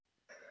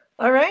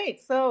All right.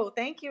 So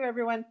thank you,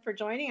 everyone, for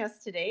joining us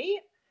today.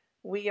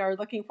 We are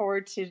looking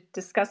forward to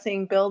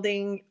discussing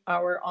building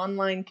our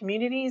online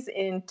communities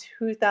in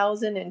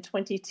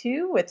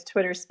 2022 with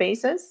Twitter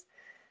Spaces.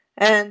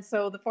 And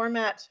so the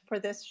format for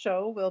this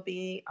show will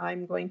be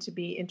I'm going to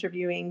be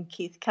interviewing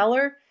Keith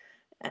Keller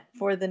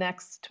for the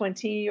next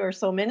 20 or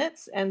so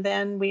minutes, and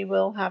then we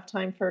will have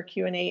time for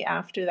Q&A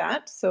after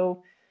that.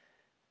 So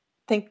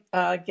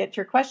get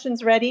your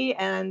questions ready,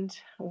 and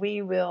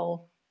we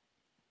will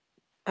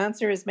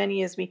answer as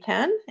many as we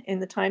can in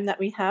the time that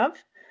we have.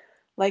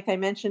 Like I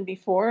mentioned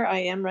before, I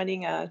am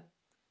running a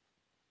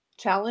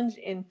challenge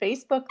in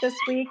Facebook this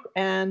week,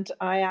 and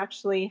I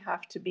actually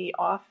have to be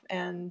off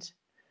and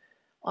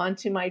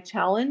onto my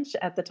challenge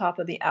at the top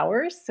of the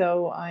hour.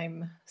 So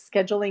I'm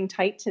scheduling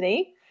tight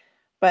today.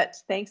 But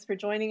thanks for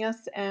joining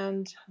us,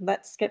 and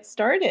let's get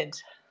started.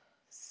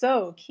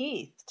 So,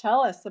 Keith, tell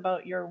us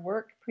about your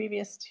work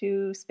previous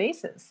to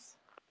Spaces.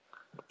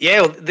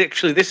 Yeah, well,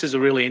 actually, this is a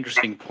really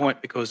interesting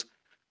point because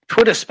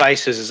Twitter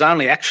Spaces has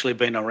only actually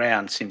been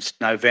around since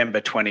November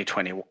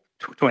 2020.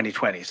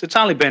 So it's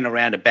only been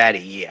around about a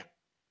year.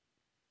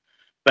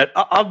 But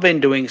I've been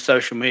doing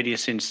social media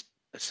since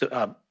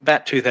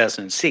about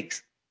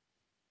 2006.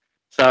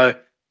 So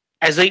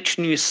as each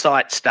new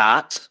site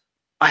starts,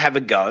 I have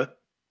a go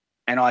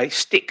and I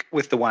stick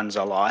with the ones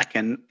I like.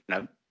 And,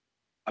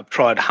 I've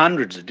tried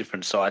hundreds of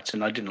different sites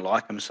and I didn't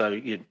like them, so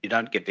you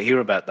don't get to hear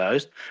about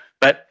those.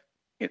 But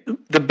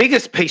the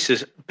biggest piece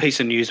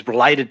of news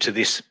related to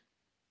this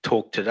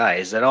talk today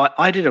is that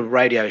I did a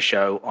radio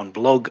show on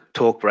Blog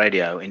Talk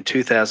Radio in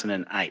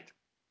 2008.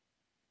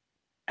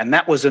 And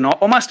that was an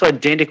almost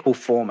identical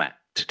format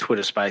to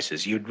Twitter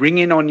Spaces. You'd ring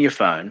in on your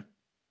phone,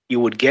 you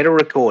would get a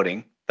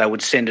recording, they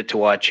would send it to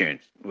iTunes.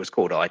 It was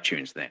called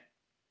iTunes then.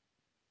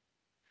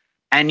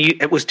 And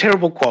it was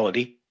terrible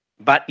quality,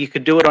 but you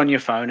could do it on your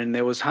phone, and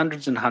there was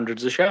hundreds and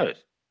hundreds of shows.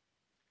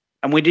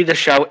 And we did a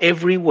show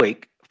every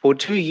week for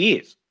 2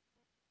 years.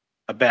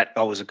 I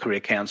was a career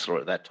counsellor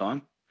at that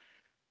time.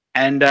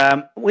 And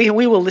we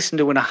were listened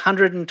to in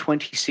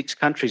 126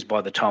 countries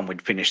by the time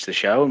we'd finished the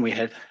show, and we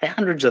had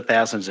hundreds of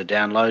thousands of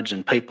downloads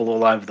and people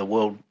all over the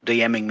world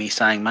DMing me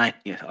saying, mate,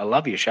 I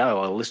love your show.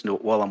 I'll listen to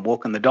it while I'm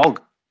walking the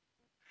dog.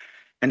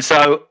 And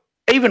so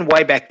even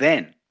way back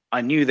then,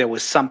 I knew there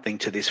was something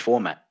to this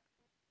format.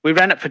 We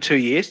ran it for 2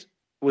 years.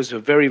 It was a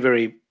very,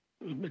 very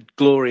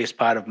glorious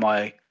part of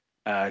my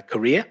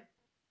career.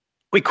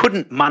 We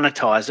couldn't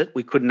monetize it.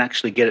 We couldn't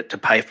actually get it to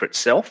pay for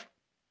itself.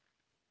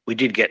 We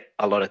did get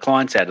a lot of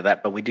clients out of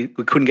that, but we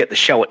couldn't get the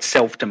show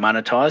itself to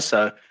monetize.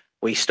 So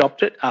we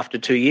stopped it after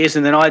 2 years.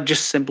 And then I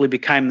just simply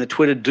became the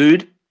Twitter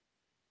dude,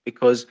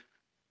 because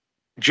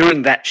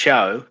during that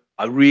show,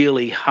 I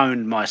really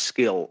honed my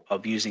skill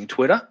of using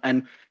Twitter.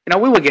 And,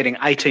 we were getting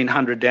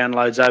 1,800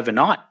 downloads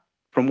overnight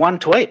from one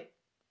tweet,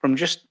 from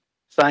just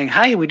saying,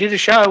 hey, we did a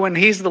show and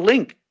here's the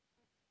link.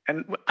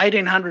 And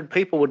 1,800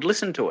 people would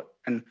listen to it.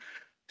 And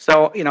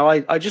so,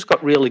 I just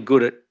got really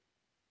good at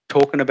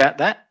talking about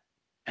that.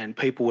 And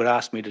people would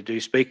ask me to do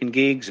speaking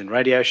gigs and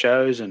radio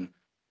shows and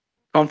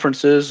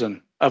conferences.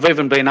 And I've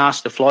even been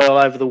asked to fly all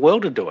over the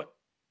world to do it.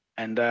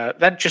 And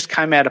that just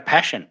came out of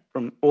passion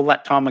from all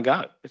that time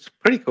ago. It's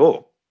pretty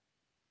cool.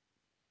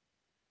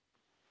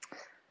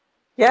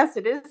 Yes,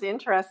 it is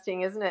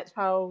interesting, isn't it?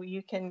 How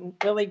you can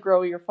really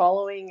grow your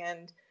following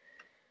and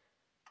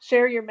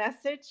share your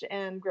message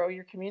and grow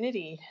your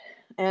community.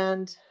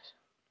 And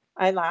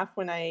I laugh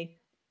when I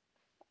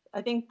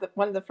think that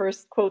one of the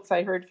first quotes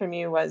I heard from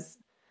you was,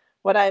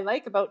 what I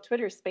like about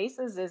Twitter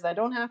Spaces is I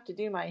don't have to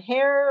do my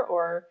hair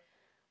or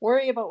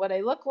worry about what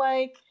I look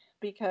like,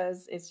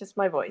 because it's just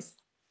my voice.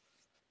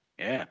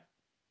 Yeah.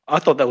 I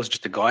thought that was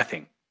just a guy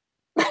thing.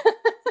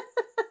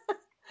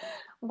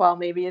 Well,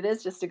 maybe it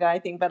is just a guy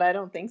thing, but I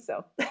don't think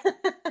so.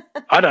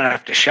 I don't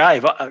have to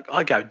shave.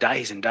 I go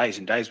days and days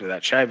and days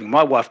without shaving.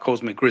 My wife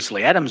calls me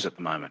Grizzly Adams at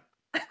the moment.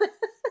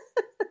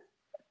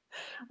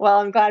 Well,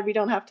 I'm glad we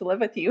don't have to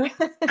live with you.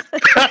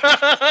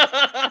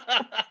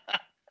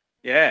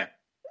 Yeah.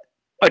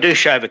 I do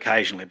shave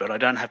occasionally, but I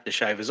don't have to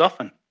shave as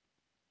often.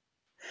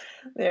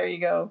 There you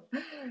go.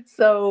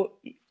 So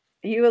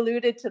you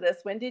alluded to this.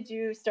 When did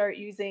you start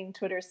using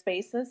Twitter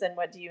Spaces, and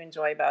what do you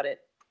enjoy about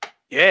it?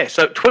 Yeah,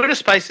 so Twitter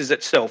Spaces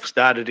itself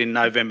started in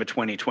November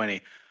 2020.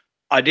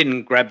 I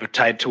didn't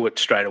gravitate to it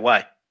straight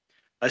away.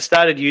 I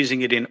started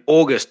using it in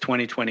August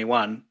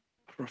 2021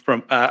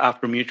 from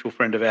after a mutual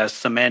friend of ours,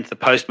 Samantha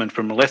Postman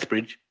from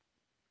Lethbridge,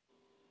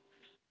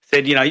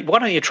 said, why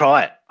don't you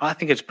try it? I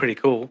think it's pretty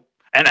cool.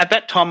 And at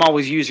that time, I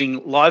was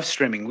using live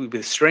streaming with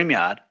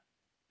StreamYard.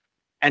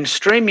 And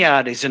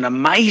StreamYard is an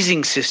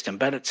amazing system,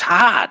 but it's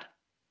hard.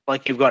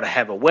 Like, you've got to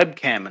have a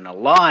webcam and a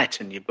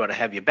light, and you've got to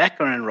have your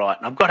background right,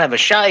 and I've got to have a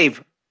shave,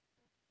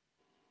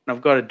 and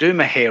I've got to do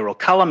my hair or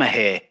colour my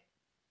hair.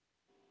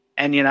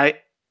 And,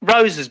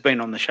 Rose has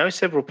been on the show.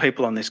 Several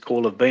people on this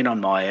call have been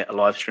on my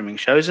live streaming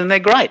shows, and they're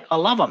great. I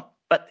love them,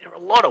 but they're a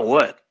lot of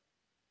work.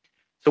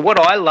 So what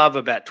I love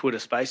about Twitter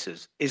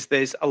Spaces is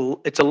it's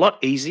a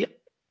lot easier.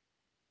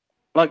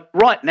 Like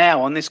right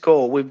now on this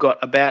call, we've got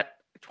about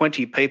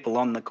 20 people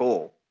on the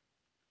call.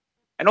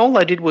 And all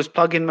I did was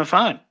plug in my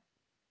phone.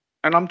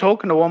 And I'm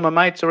talking to all my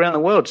mates around the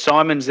world.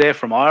 Simon's there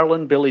from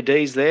Ireland. Billy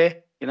D's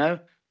there, you know.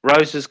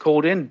 Rose has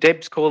called in.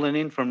 Deb's calling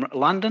in from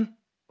London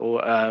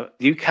or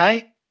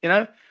UK, you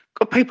know.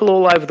 Got people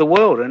all over the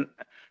world. And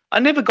I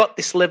never got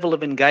this level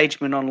of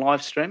engagement on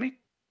live streaming.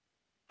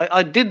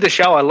 I did the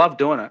show. I loved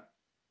doing it.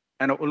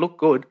 And it looked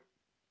good.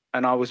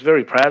 And I was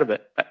very proud of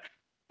it. But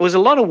it was a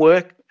lot of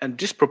work and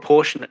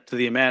disproportionate to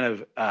the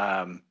amount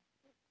of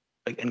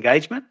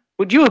engagement.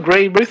 Would you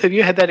agree, Ruth? Have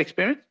you had that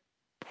experience?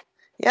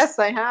 Yes,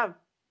 I have.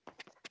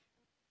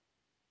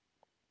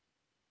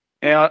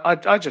 Yeah,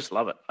 I just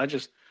love it.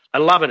 I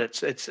love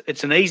it.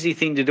 It's an easy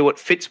thing to do. It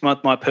fits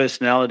my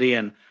personality,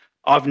 and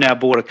I've now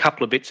bought a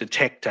couple of bits of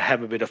tech to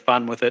have a bit of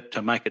fun with it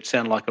to make it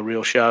sound like a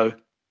real show.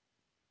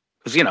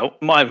 Because, you know,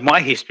 my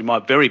history, my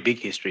very big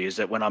history is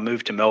that when I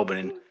moved to Melbourne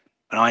in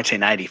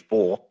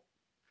 1984,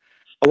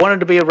 I wanted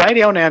to be a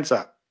radio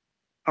announcer.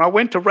 And I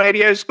went to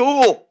radio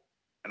school,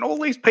 and all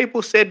these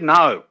people said,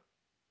 no,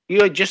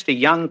 you're just a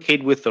young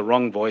kid with the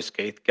wrong voice,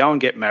 Keith. Go and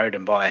get married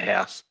and buy a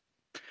house.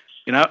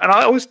 You know, and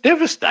I was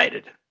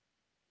devastated.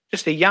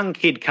 Just a young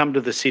kid come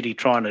to the city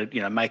trying to,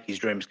 you know, make his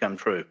dreams come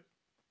true.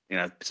 You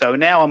know, so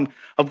now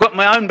I've got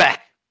my own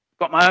back,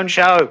 got my own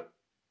show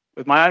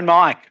with my own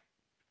mic,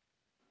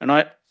 and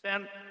I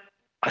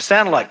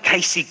sound like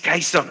Casey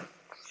Kasem.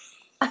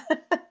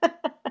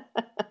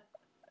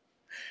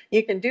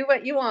 You can do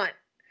what you want.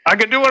 I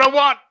can do what I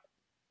want.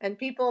 And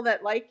people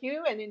that like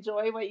you and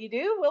enjoy what you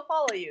do will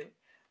follow you.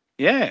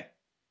 Yeah.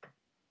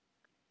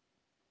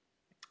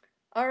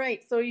 All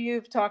right. So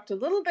you've talked a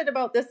little bit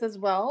about this as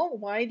well.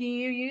 Why do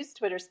you use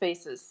Twitter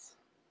Spaces?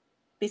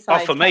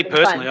 Besides for me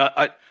personally,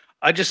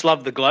 I just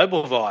love the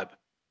global vibe.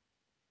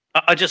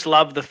 I just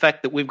love the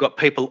fact that we've got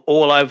people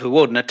all over the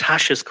world.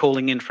 Natasha's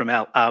calling in from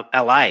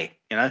LA,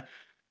 you know,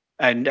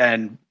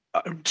 and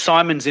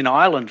Simon's in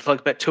Ireland. It's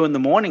like about 2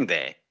 a.m.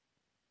 there,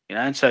 you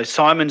know. And so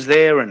Simon's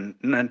there, and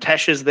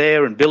Natasha's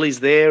there, and Billy's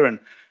there, and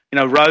you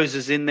know Rose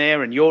is in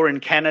there, and you're in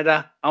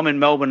Canada. I'm in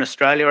Melbourne,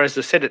 Australia. As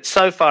I said, it's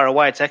so far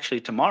away. It's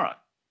actually tomorrow.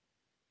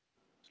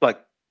 It's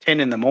like 10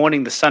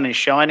 a.m. The sun is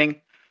shining.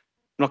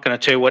 I'm not going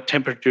to tell you what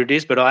temperature it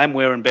is, but I am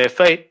wearing bare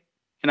feet,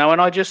 you know.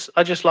 And I just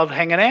love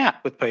hanging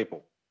out with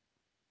people.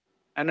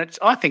 And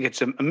I think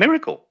it's a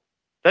miracle,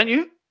 don't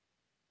you?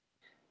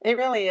 It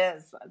really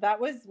is. That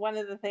was one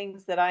of the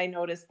things that I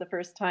noticed the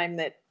first time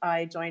that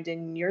I joined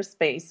in your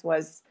space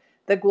was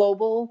the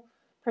global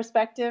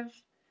perspective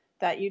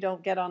that you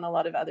don't get on a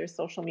lot of other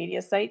social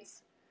media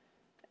sites.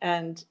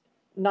 And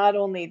not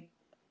only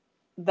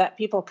that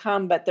people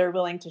come, but they're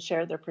willing to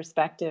share their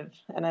perspective.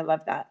 And I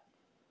love that.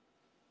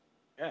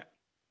 Yeah.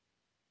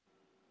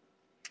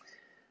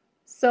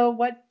 So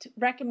what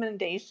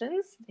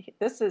recommendations,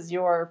 this is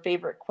your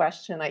favorite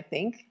question, I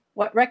think.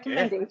 What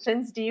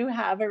recommendations do you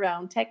have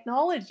around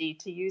technology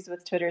to use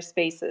with Twitter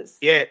Spaces?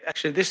 Yeah,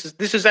 actually, this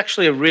is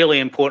actually a really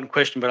important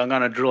question, but I'm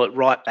going to drill it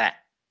right back.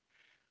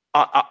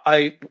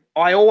 I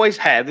always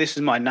have, this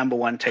is my number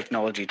one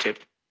technology tip,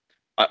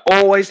 I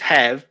always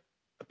have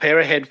a pair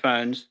of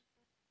headphones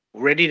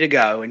ready to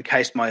go in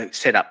case my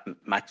setup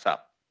mucks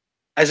up.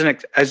 As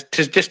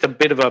just a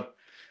bit of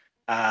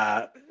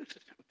a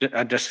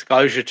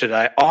disclosure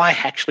today, I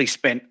actually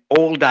spent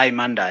all day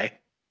Monday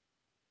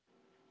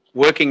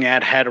working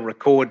out how to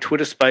record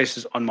Twitter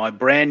Spaces on my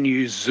brand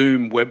new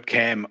Zoom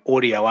webcam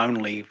audio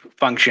only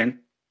function.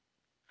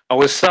 I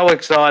was so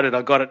excited.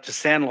 I got it to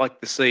sound like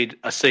a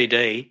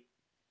CD.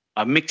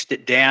 I mixed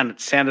it down. It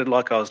sounded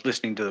like I was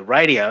listening to the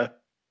radio. And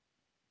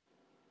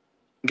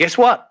guess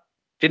what?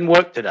 Didn't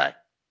work today.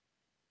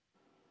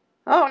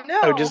 Oh,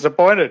 no. So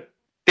disappointed.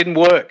 Didn't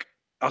work.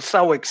 I was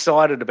so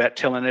excited about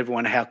telling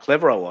everyone how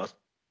clever I was.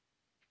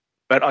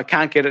 But I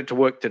can't get it to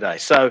work today.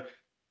 So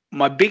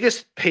my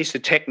biggest piece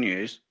of tech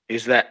news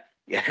is that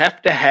you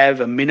have to have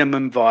a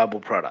minimum viable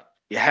product.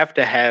 You have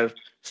to have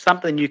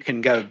something you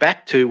can go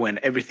back to when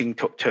everything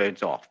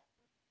turns off.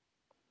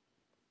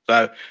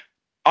 So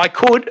I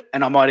could,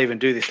 and I might even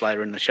do this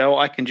later in the show,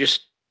 I can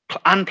just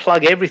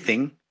unplug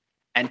everything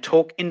and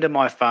talk into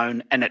my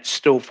phone and it's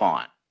still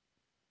fine.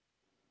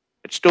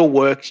 It still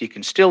works. You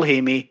can still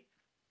hear me.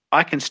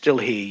 I can still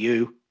hear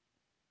you.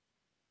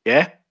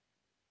 Yeah?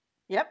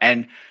 Yep.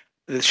 And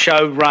the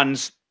show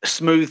runs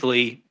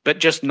smoothly, but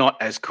just not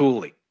as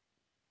coolly.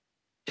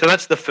 So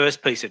that's the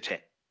first piece of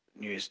tech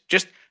news.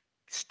 Just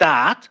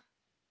start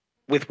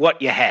with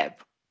what you have.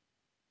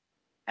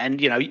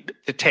 And, you know,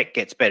 the tech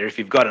gets better. If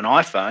you've got an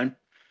iPhone,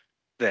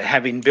 they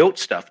have inbuilt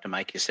stuff to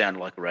make you sound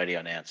like a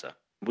radio announcer.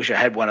 Wish I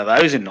had one of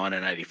those in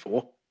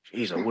 1984.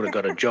 Jeez, I would have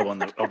got a job on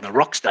the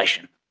rock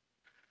station.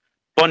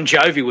 Bon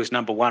Jovi was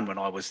number one when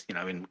I was, you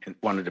know,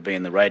 wanted to be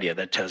in the radio.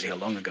 That tells you how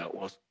long ago it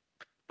was.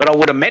 But I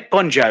would have met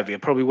Bon Jovi. I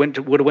probably would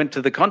have went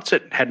to the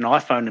concert, had an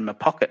iPhone in my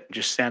pocket, and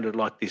just sounded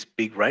like this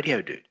big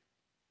radio dude.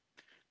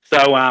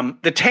 So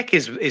the tech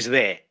is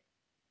there.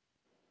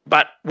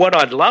 But what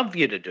I'd love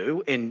you to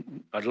do,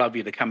 and I'd love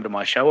you to come to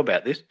my show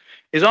about this,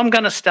 is I'm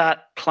going to start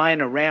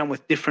playing around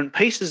with different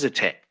pieces of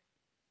tech.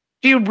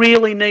 Do you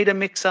really need a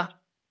mixer?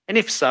 And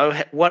if so,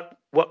 what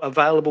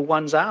available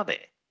ones are there?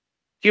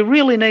 Do you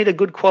really need a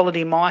good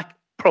quality mic?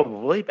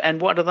 Probably.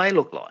 And what do they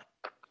look like?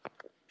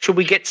 Should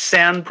we get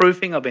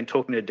soundproofing? I've been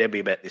talking to Debbie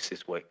about this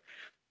week.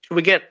 Should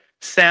we get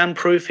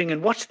soundproofing?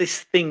 And what's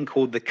this thing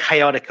called the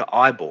Chaotica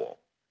Eyeball?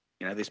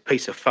 You know, this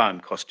piece of foam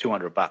costs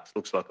 $200,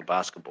 looks like a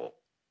basketball.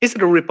 Is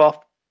it a rip-off?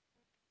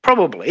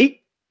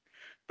 Probably,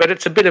 but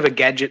it's a bit of a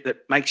gadget that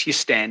makes you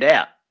stand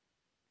out.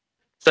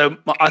 So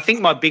I think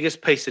my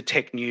biggest piece of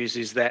tech news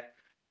is that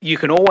you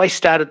can always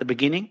start at the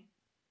beginning,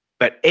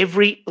 but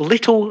every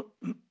little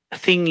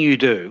thing you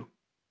do,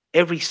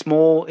 every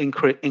small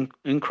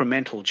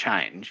incremental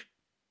change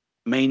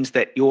means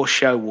that your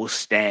show will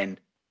stand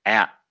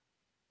out.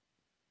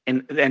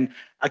 And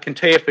I can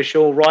tell you for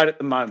sure, right at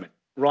the moment,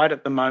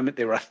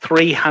 there are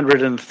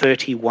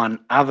 331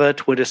 other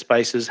Twitter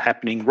Spaces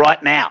happening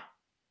right now.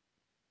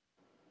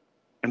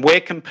 And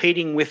we're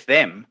competing with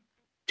them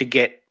to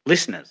get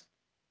listeners.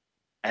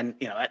 And,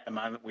 you know, at the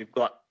moment we've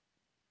got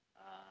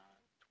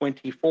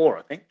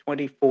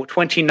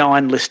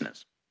 29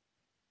 listeners.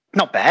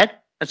 Not bad.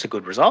 That's a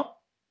good result.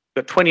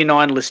 We've got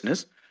 29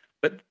 listeners,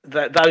 but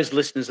those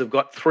listeners have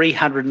got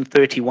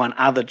 331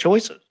 other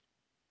choices.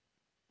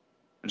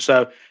 And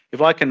so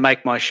if I can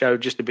make my show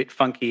just a bit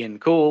funky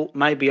and cool,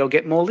 maybe I'll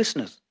get more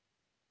listeners.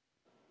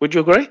 Would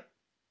you agree?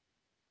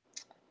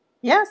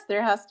 Yes,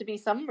 there has to be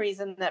some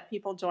reason that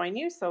people join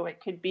you. So it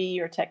could be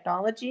your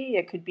technology,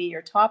 it could be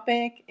your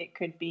topic, it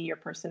could be your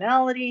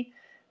personality.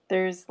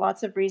 There's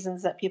lots of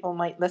reasons that people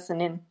might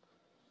listen in.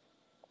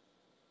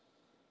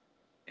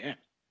 Yeah.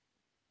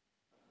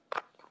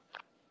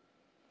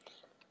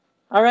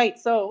 All right,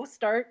 so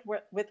start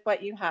with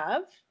what you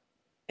have.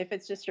 If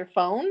it's just your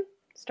phone,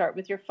 start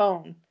with your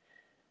phone.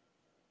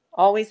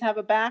 Always have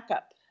a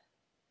backup.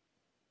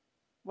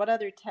 What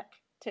other tech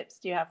tips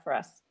do you have for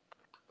us?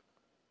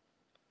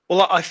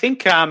 Well, I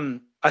think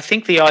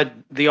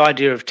the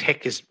idea of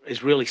tech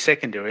is really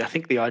secondary. I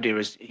think the idea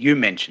is, you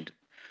mentioned,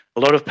 a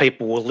lot of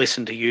people will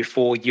listen to you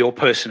for your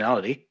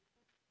personality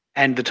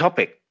and the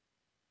topic.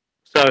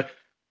 So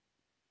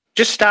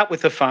just start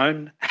with the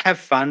phone, have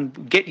fun,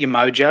 get your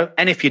mojo.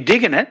 And if you're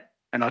digging it,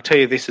 and I'll tell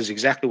you this is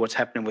exactly what's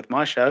happening with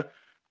my show,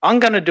 I'm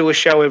going to do a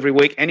show every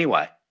week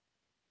anyway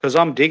because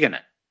I'm digging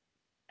it.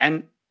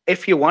 And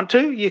if you want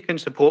to, you can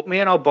support me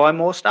and I'll buy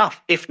more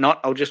stuff. If not,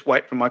 I'll just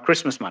wait for my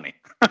Christmas money.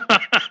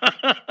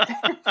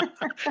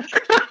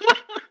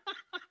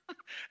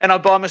 And I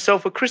buy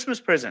myself a Christmas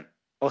present.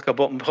 Like I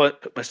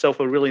bought myself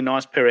a really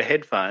nice pair of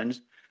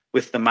headphones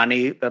with the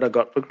money that I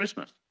got for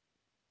Christmas.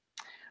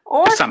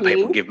 Or some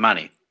people give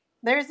money.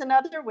 There's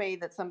another way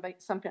that some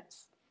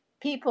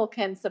people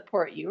can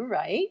support you,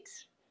 right?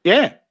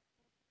 Yeah.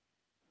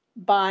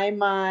 Buy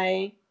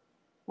my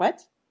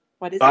what?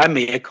 What is Buy it?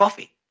 me a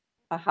coffee.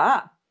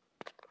 Aha.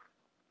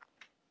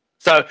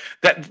 So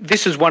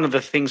this is one of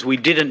the things we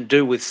didn't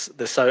do with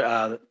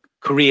the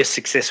Career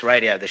Success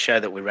Radio, the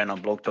show that we ran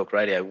on Blog Talk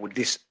Radio, with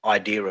this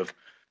idea of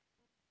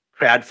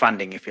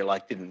crowdfunding, if you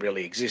like, didn't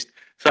really exist.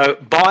 So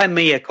Buy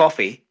Me a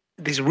Coffee,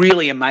 this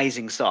really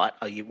amazing site,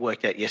 you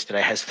worked out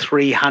yesterday, has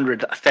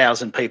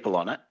 300,000 people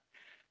on it.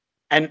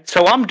 And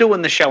so I'm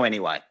doing the show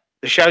anyway.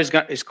 The show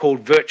is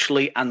called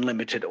Virtually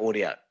Unlimited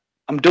Audio.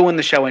 I'm doing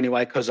the show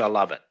anyway because I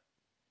love it.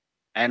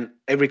 And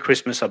every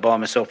Christmas I buy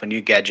myself a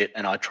new gadget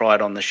and I try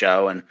it on the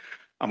show, and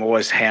I'm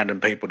always hounding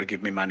people to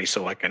give me money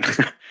so I can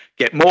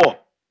get more.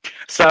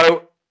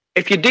 So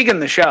if you're digging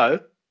the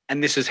show,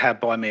 and this is how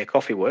Buy Me a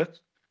Coffee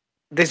works,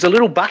 there's a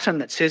little button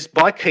that says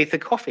Buy Keith a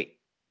Coffee.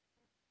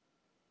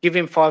 Give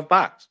him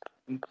 $5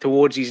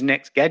 towards his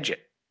next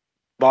gadget.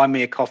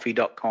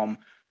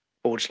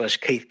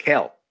 buymeacoffee.com/Keith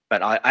Kell.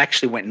 But I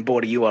actually went and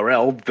bought a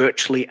URL,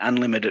 Virtually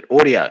Unlimited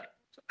Audio.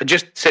 I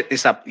just set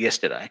this up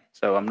yesterday,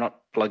 so I'm not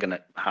plugging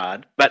it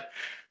hard. But,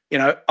 you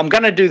know, I'm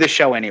going to do the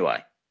show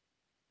anyway.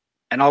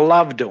 And I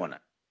love doing it.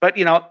 But,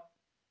 you know,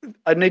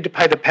 I need to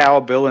pay the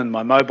power bill and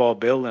my mobile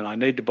bill, and I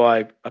need to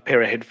buy a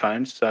pair of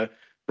headphones. So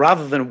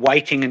rather than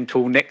waiting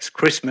until next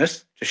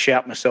Christmas to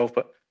shout myself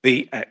at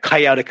the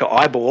Chaotica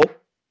Eyeball,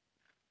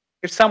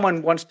 if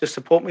someone wants to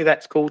support me,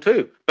 that's cool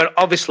too. But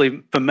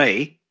obviously for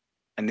me,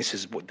 and this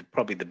is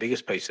probably the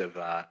biggest piece of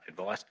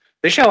advice,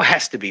 the show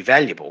has to be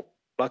valuable.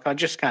 Like, I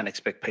just can't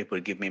expect people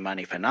to give me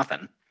money for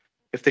nothing.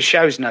 If the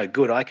show's no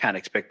good, I can't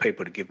expect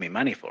people to give me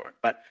money for it.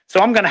 But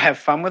so I'm going to have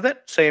fun with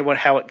it, see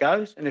how it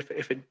goes, and if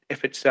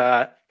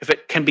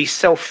it can be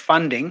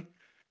self-funding,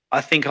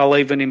 I think I'll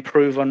even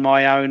improve on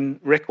my own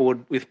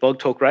record with Blog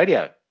Talk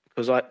Radio,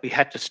 because we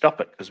had to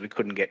stop it because we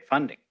couldn't get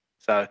funding.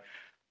 So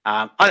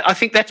I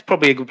think that's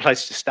probably a good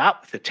place to start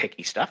with the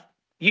techie stuff.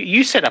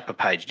 You set up a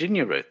page, didn't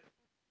you, Ruth?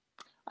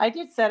 I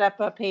did set up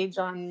a page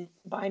on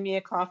Buy Me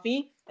a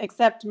Coffee,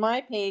 except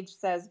my page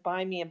says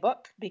Buy Me a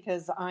Book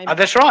because I'm... Oh,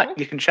 that's right.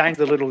 You can change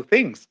the little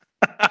things.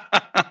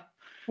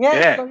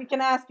 Yeah, so you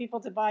can ask people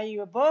to buy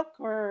you a book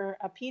or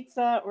a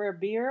pizza or a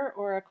beer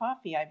or a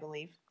coffee, I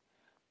believe.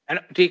 And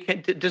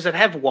does it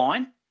have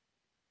wine?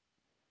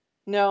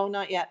 No,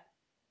 not yet.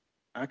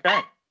 Okay.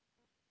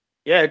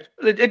 Yeah,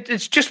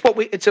 it's just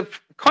it's a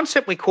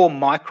concept we call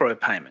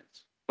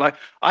micropayments. Like,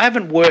 I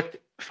haven't worked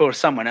for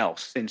someone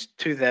else since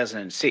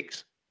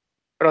 2006.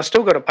 but I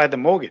still got to pay the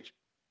mortgage.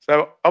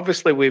 So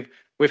obviously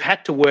we've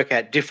had to work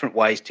out different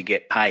ways to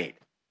get paid.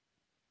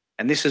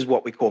 And this is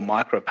what we call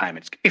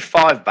micropayments. Give me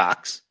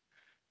 $5.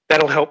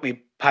 That'll help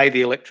me pay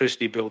the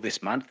electricity bill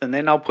this month, and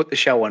then I'll put the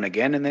show on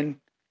again. And then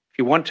if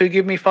you want to,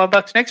 give me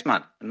 $5 next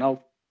month, and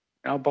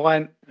I'll buy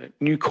a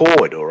new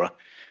cord, or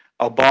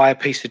I'll buy a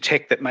piece of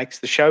tech that makes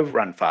the show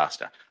run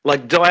faster.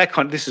 Like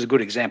Diacon, this is a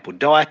good example.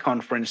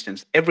 Diacon, for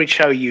instance, every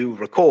show you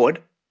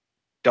record,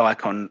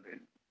 Diacon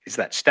is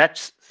that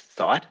stats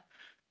site,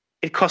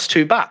 it costs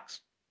 $2.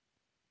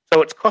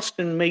 So it's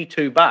costing me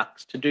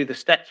 $2 to do the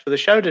stats for the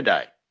show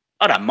today.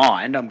 I don't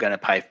mind. I'm going to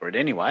pay for it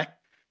anyway.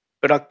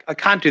 But I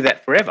can't do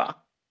that forever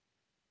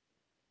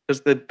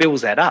because the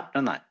bills add up,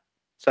 don't they?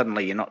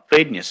 Suddenly you're not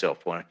feeding yourself,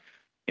 or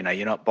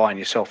you're not buying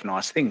yourself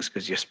nice things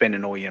because you're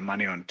spending all your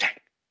money on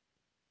tech.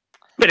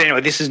 But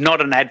anyway, this is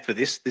not an ad for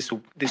this. This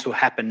will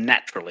happen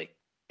naturally.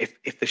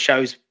 If the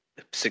show's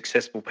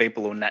successful,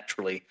 people will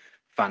naturally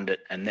fund it,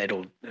 and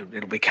it'll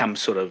become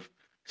sort of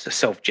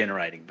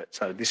self-generating. But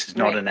so this is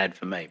not an ad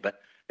for me.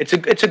 But it's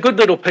a good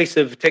little piece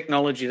of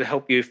technology to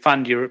help you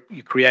fund your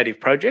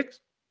creative projects.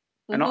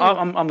 And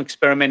I'm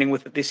experimenting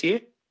with it this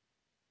year.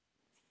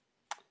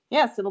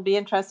 Yes, it'll be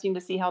interesting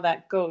to see how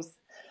that goes.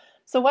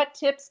 So what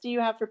tips do you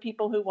have for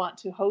people who want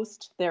to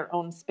host their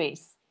own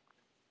space?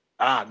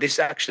 This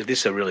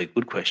is a really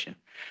good question.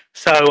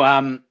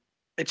 So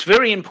it's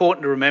very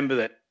important to remember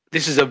that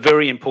this is a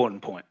very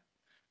important point.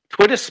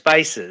 Twitter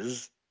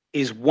Spaces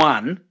is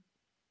one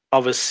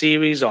of a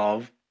series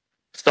of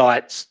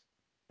sites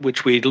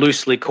which we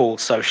loosely call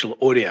social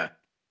audio.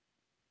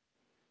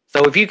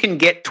 So if you can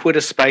get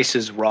Twitter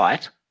Spaces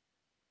right,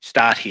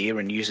 start here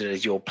and use it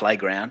as your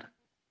playground.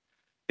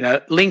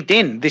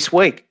 LinkedIn this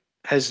week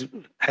has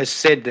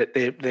said that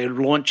they're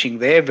launching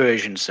their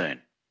version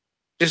soon.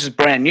 This is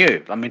brand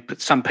new. I mean,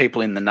 some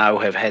people in the know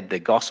have had their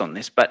goss on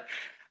this, but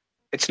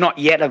it's not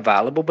yet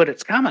available, but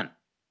it's coming.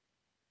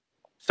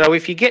 So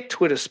if you get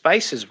Twitter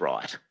Spaces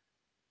right,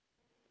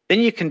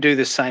 then you can do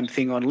the same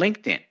thing on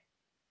LinkedIn.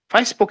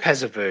 Facebook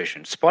has a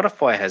version,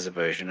 Spotify has a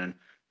version, and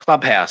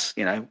Clubhouse,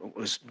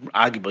 was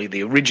arguably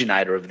the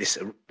originator of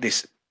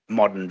this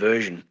modern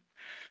version.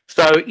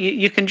 So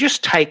you can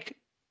just take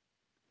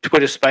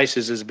Twitter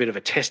Spaces as a bit of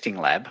a testing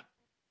lab.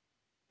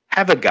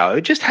 Have a go.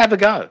 Just have a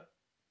go.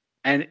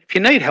 And if you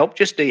need help,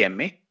 just DM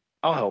me.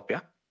 I'll help you.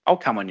 I'll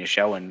come on your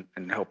show and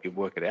help you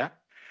work it out.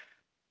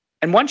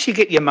 And once you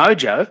get your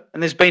mojo,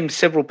 and there's been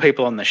several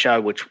people on the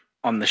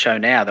show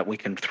now that we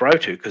can throw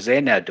to because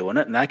they're now doing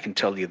it and they can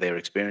tell you their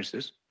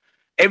experiences.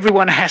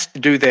 Everyone has to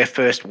do their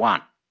first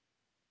one.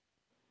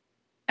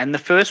 And the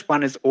first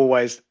one is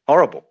always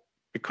horrible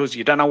because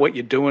you don't know what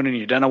you're doing and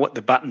you don't know what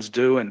the buttons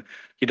do and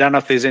you don't know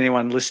if there's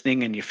anyone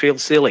listening and you feel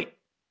silly.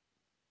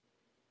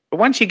 But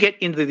once you get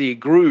into the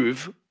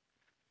groove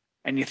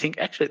and you think,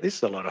 actually, this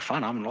is a lot of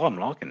fun, I'm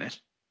liking this.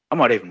 I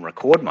might even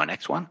record my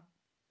next one.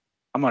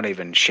 I might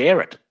even share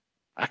it.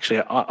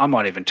 Actually, I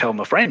might even tell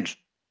my friends.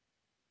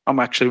 I'm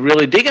actually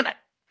really digging it.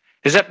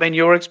 Has that been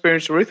your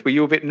experience, Ruth? Were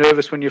you a bit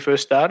nervous when you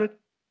first started?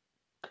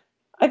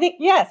 I think,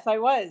 yes, I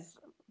was.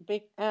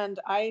 And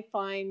I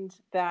find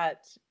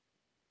that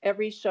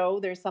every show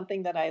there's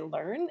something that I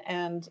learn,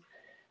 and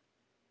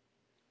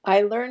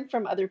I learn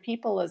from other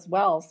people as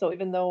well. So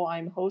even though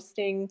I'm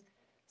hosting,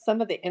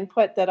 some of the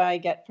input that I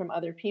get from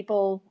other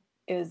people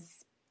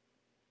is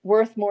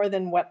worth more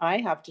than what I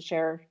have to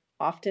share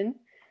often.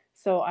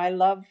 So I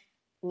love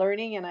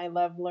learning, and I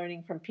love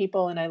learning from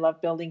people, and I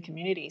love building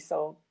community.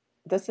 So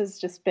this has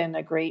just been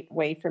a great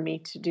way for me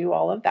to do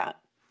all of that.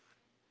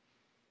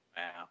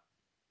 Wow.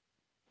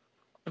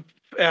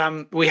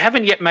 We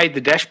haven't yet made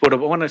the dashboard. I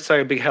want to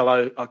say a big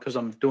hello because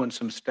I'm doing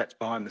some stats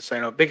behind the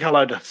scene. A big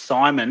hello to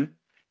Simon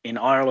in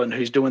Ireland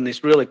who's doing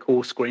this really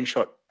cool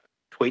screenshot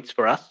tweets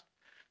for us.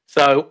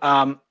 So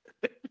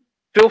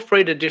feel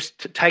free to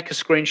just take a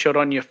screenshot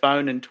on your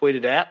phone and tweet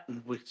it out,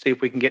 and we'll see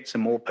if we can get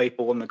some more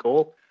people on the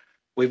call.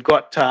 We've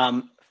got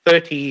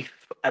 30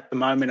 at the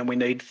moment, and we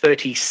need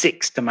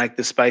 36 to make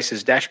the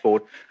Spaces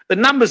dashboard. The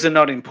numbers are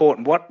not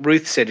important. What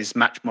Ruth said is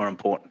much more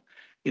important.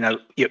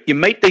 You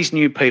meet these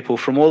new people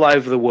from all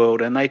over the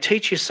world, and they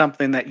teach you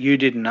something that you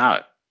didn't know.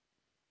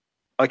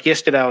 Like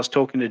yesterday, I was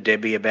talking to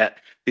Debbie about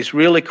this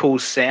really cool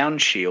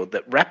sound shield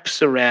that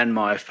wraps around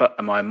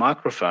my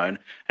microphone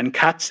and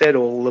cuts out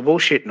all the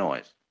bullshit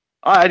noise.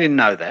 I didn't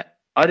know that.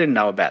 I didn't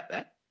know about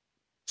that.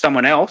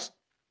 Someone else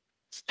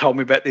told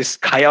me about this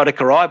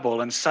chaotic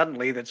eyeball, and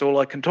suddenly that's all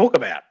I can talk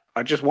about.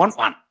 I just want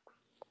one.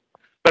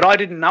 But I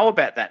didn't know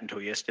about that until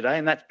yesterday,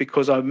 and that's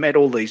because I met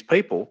all these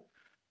people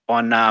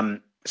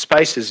on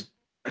Spaces,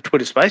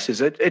 Twitter Spaces.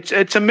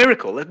 It's a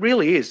miracle. It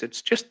really is.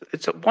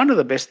 It's one of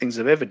the best things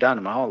I've ever done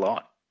in my whole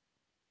life.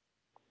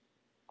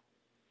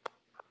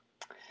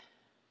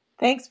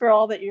 Thanks for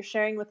all that you're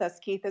sharing with us,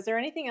 Keith. Is there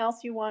anything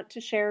else you want to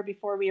share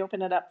before we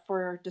open it up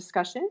for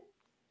discussion?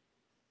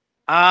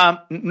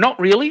 Not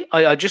really.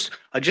 I just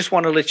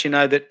want to let you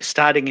know that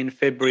starting in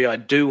February, I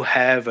do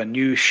have a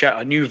new show,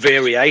 a new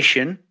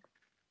variation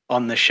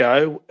on the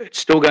show. It's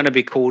still going to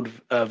be called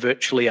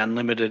Virtually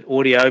Unlimited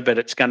Audio, but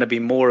it's going to be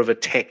more of a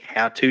tech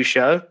how-to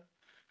show.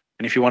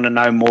 And if you want to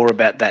know more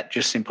about that,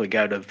 just simply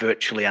go to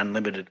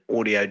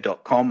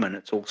virtuallyunlimitedaudio.com and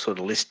it's all sort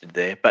of listed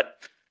there. But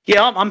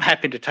yeah, I'm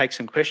happy to take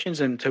some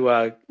questions and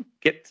to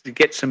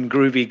get some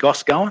groovy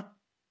goss going.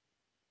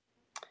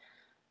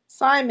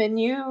 Simon,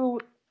 you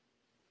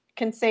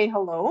can say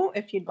hello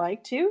if you'd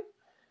like to.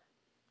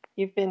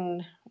 You've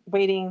been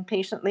waiting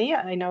patiently.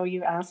 I know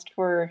you asked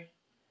for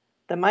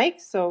the mic,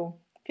 so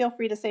feel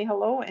free to say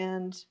hello.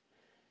 And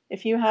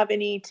if you have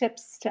any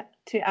tips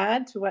to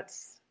add to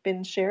what's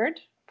been shared,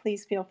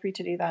 please feel free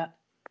to do that.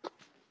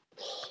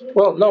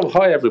 Well, no,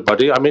 hi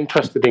everybody. I'm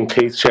interested in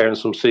Keith sharing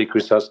some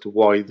secrets as to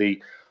why the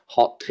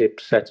hot tip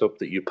setup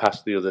that you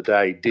passed the other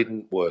day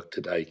didn't work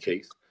today,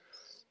 Keith.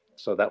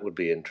 So that would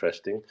be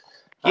interesting.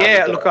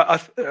 Yeah, look,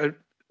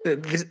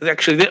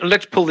 actually,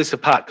 let's pull this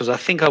apart because I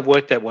think I've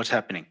worked out what's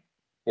happening.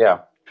 Yeah.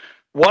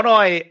 What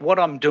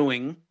I'm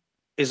doing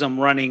is I'm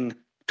running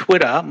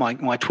Twitter,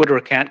 my Twitter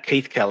account,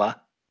 Keith Keller,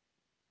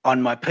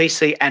 on my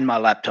PC and my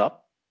laptop.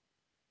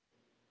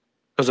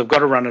 Because I've got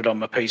to run it on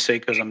my PC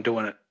because I'm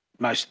doing it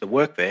most of the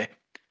work there.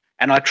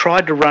 And I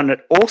tried to run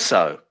it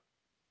also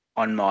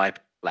on my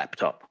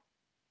laptop.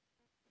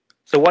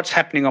 So what's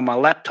happening on my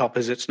laptop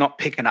is it's not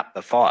picking up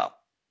the file.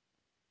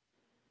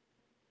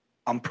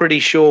 I'm pretty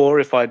sure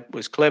if I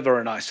was clever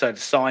and I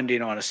signed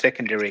in on a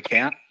secondary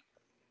account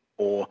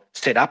or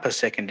set up a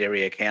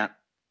secondary account,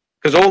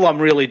 because all I'm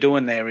really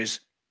doing there is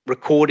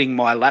recording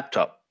my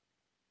laptop.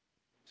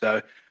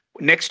 So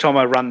next time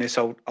I run this,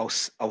 I'll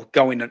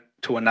go into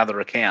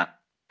another account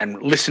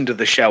and listen to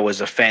the show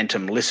as a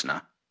phantom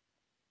listener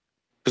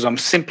because I'm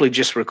simply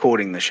just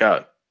recording the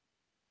show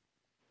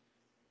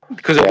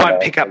because it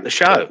won't pick up the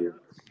show.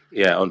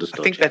 Yeah, understood.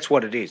 I think that's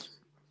what it is.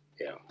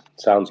 Yeah,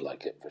 sounds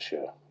like it for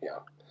sure. Yeah.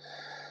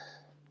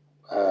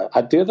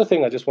 The other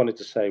thing I just wanted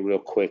to say real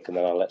quick, and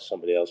then I'll let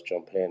somebody else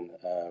jump in.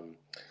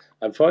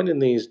 I'm finding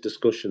these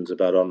discussions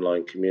about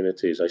online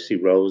communities. I see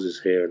Rose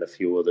is here and a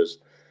few others,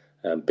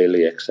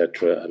 Billy,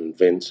 etc., and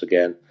Vince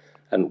again.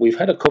 And we've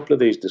had a couple of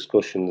these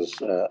discussions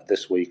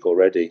this week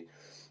already.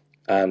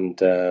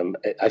 And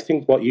I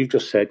think what you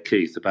just said,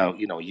 Keith, about,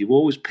 you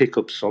always pick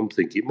up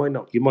something. You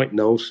might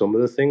know some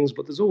of the things,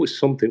 but there's always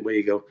something where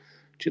you go,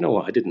 do you know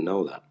what? I didn't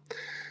know that.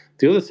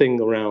 The other thing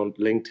around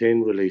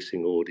LinkedIn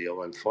releasing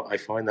audio, I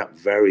find that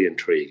very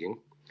intriguing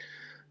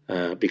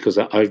because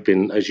I've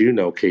been, as you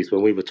know, Keith,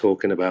 when we were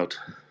talking about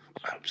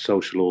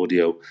social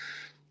audio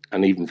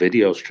and even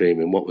video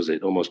streaming, what was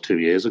it, almost 2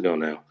 years ago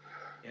now?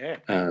 Yeah.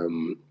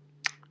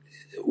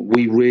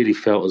 We really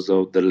felt as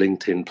though the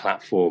LinkedIn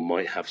platform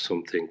might have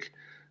something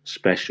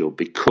special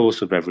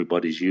because of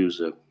everybody's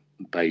user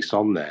base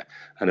on there.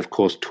 And of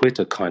course,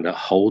 Twitter kind of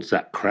holds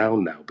that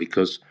crown now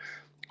because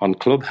on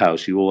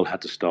Clubhouse, you all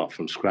had to start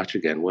from scratch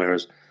again,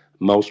 whereas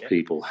most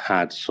people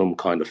had some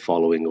kind of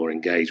following or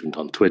engagement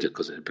on Twitter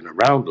because it had been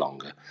around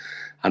longer.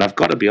 And I've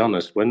got to be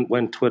honest,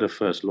 when Twitter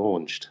first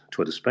launched,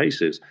 Twitter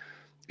Spaces,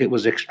 it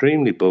was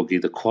extremely buggy.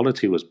 The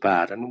quality was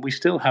bad, and we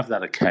still have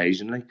that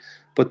occasionally.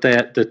 But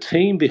the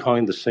team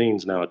behind the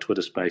scenes now at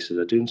Twitter Spaces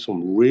are doing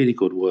some really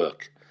good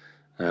work,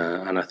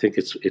 and I think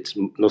it's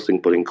nothing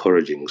but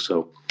encouraging.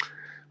 So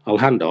I'll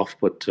hand off,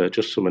 but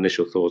just some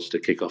initial thoughts to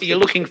kick off. Are you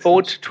looking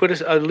forward to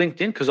Twitter,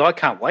 LinkedIn? Because I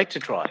can't wait to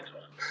try it.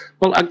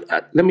 Well,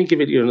 let me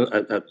give it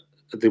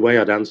the way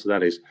I'd answer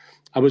that is,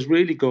 I was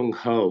really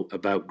gung-ho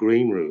about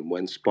Green Room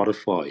when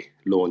Spotify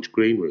launched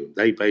Green Room.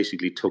 They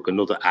basically took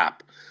another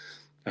app,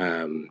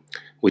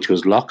 which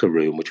was Locker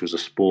Room, which was a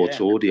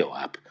sports audio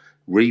app,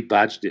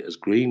 rebadged it as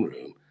Green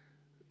Room,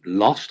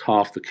 lost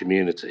half the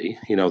community.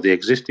 The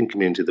existing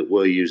community that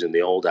were using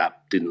the old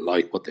app didn't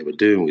like what they were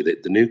doing with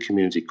it. The new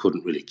community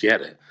couldn't really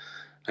get it.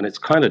 And it's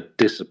kind of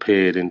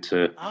disappeared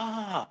into...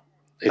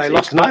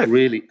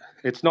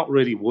 It's not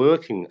really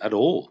working at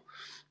all.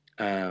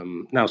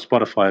 Now,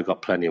 Spotify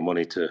got plenty of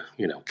money to,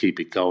 keep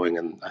it going,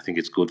 and I think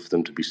it's good for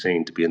them to be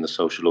seen to be in the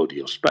social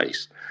audio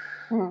space.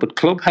 But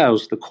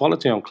Clubhouse, the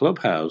quality on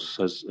Clubhouse,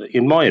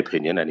 in my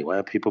opinion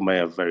anyway, people may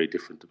have very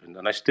different opinions,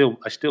 and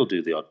I still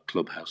do the odd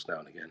Clubhouse now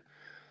and again.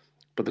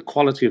 But the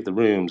quality of the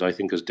rooms, I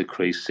think, has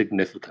decreased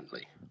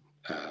significantly,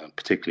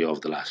 particularly over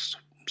the last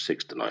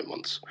 6 to 9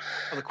 months.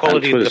 The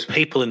quality of the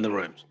people in the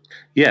rooms.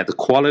 Yeah, the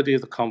quality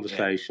of the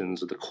conversations,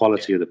 the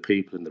quality of the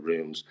people in the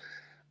rooms.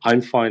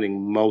 I'm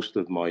finding most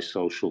of my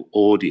social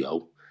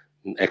audio,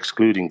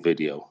 excluding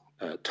video,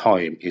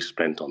 time is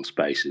spent on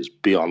Spaces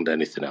beyond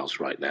anything else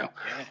right now.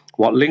 Yeah.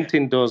 What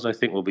LinkedIn does, I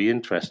think, will be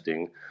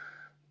interesting,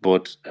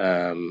 but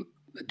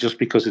just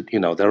because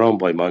they're owned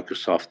by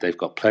Microsoft, they've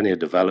got plenty of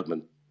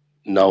development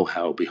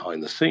know-how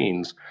behind the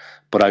scenes,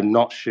 but I'm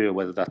not sure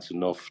whether that's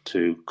enough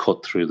to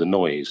cut through the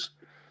noise.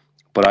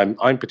 But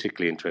I'm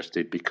particularly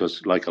interested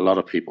because, like a lot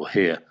of people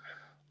here,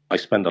 I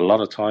spend a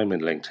lot of time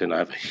in LinkedIn. I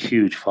have a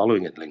huge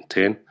following at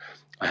LinkedIn.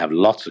 I have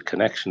lots of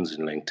connections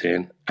in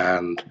LinkedIn,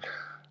 and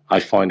I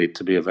find it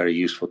to be a very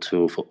useful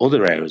tool for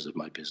other areas of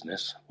my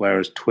business,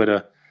 whereas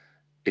Twitter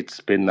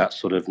it's been that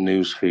sort of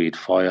newsfeed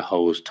fire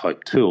hose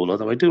type tool.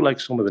 Although I do like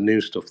some of the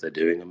new stuff they're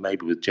doing, and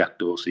maybe with Jack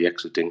Dorsey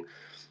exiting,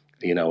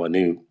 a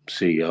new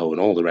CEO and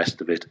all the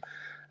rest of it.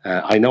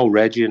 I know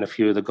Reggie and a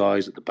few of the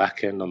guys at the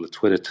back end on the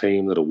Twitter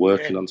team that are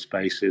working on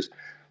Spaces.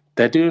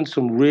 They're doing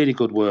some really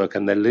good work,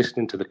 and they're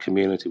listening to the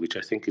community, which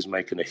I think is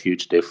making a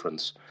huge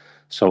difference.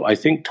 So I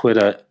think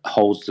Twitter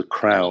holds the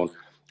crown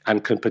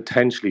and can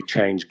potentially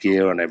change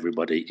gear on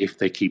everybody if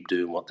they keep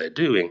doing what they're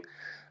doing.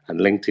 And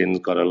LinkedIn's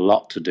got a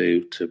lot to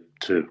do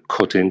to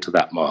cut into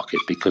that market,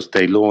 because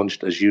they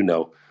launched, as you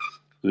know,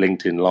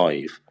 LinkedIn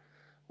Live,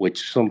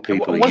 which some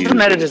people wasn't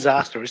that a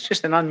disaster? It's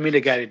just an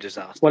unmitigated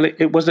disaster. Well,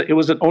 it was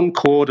an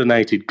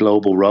uncoordinated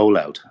global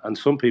rollout, and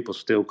some people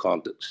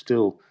are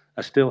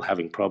still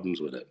having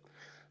problems with it.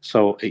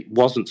 So it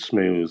wasn't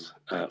smooth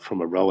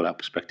from a rollout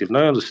perspective, and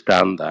I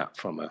understand that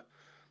from a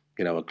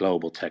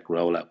global tech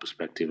rollout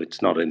perspective.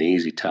 It's not an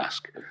easy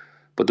task,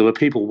 but there were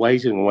people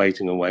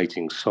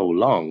waiting so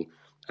long,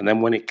 and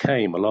then when it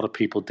came, a lot of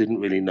people didn't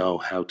really know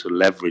how to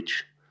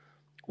leverage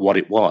what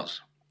it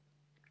was,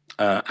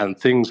 and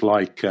things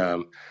like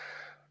the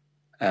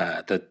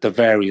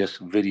various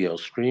video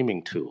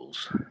streaming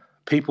tools.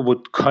 People were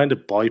kind of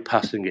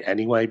bypassing it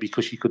anyway,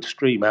 because you could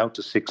stream out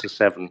to 6 or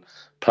 7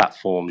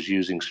 platforms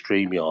using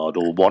StreamYard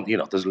or one.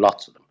 There's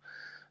lots of them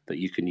that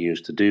you can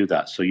use to do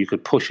that. So you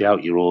could push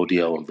out your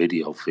audio and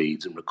video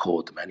feeds and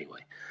record them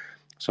anyway.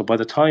 So by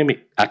the time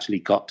it actually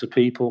got to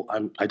people,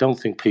 I don't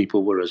think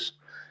people were as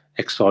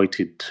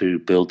excited to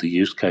build the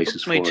use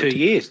cases for it. It took me 2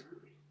 years.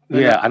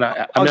 Yeah, and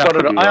I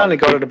only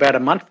got it about a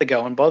month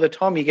ago, and by the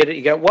time you get it,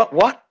 you go,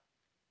 what?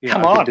 Yeah,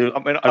 Come on!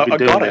 I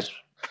got it.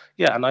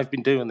 Yeah, and I've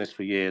been doing this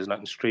for years, and I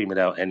can stream it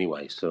out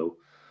anyway. So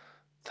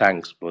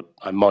thanks, but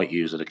I might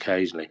use it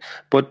occasionally.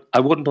 But I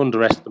wouldn't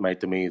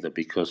underestimate them either,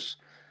 because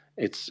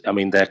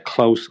they're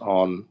close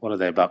on, what are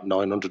they, about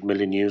 900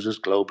 million users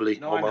globally?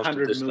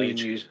 900 million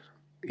users.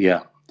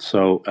 Yeah,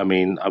 so I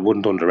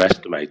wouldn't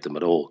underestimate them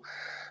at all.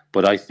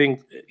 But I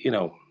think,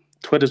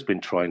 Twitter's been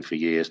trying for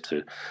years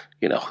to,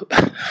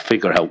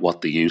 figure out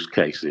what the use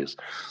case is.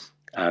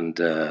 And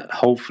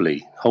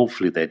hopefully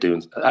they're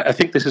doing. I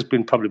think this has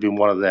probably been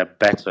one of their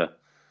better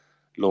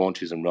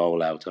launches and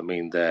rollout.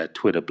 Their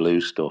Twitter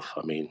Blue stuff.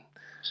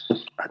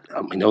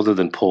 Other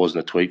than pausing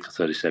a tweet for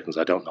 30 seconds,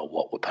 I don't know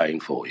what we're paying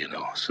for.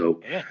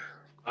 So yeah,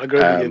 I agree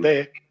with you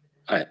there.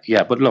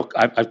 But look,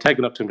 I've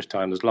taken up too much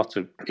time. There's lots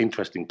of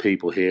interesting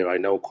people here. I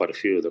know quite a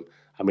few of them.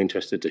 I'm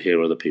interested to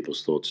hear other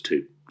people's thoughts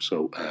too.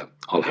 So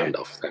I'll hand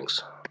off.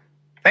 Thanks.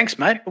 Thanks,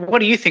 mate. What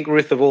do you think,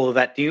 Ruth, of all of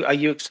that? Are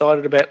you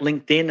excited about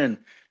LinkedIn, and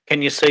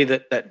can you see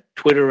that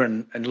Twitter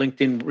and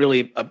LinkedIn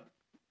really are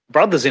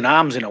brothers in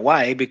arms in a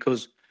way,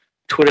 because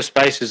Twitter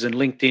Spaces and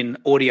LinkedIn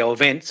audio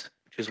events,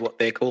 which is what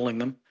they're calling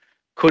them,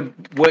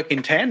 could work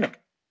in tandem?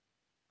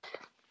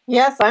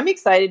 Yes, I'm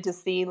excited to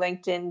see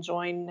LinkedIn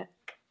join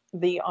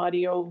the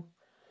audio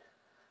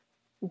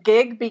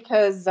gig,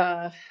 because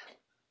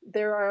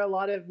there are a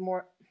lot of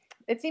more,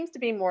 it seems to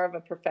be more of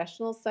a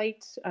professional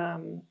site,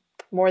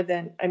 more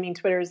than,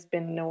 Twitter's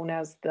been known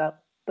as the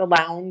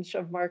lounge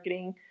of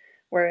marketing,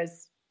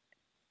 whereas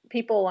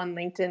people on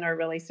LinkedIn are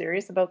really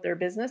serious about their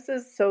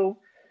businesses. So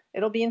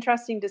it'll be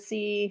interesting to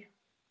see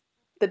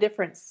the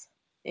difference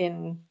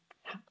in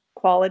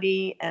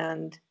quality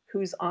and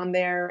who's on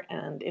there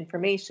and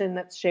information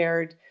that's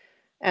shared,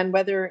 and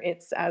whether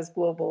it's as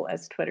global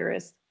as Twitter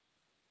is.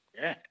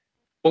 Yeah.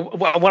 Well,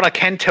 what I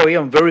can tell you,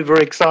 I'm very,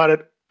 very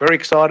excited. Very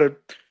excited.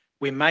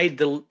 We made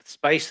the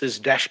Spaces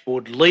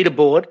dashboard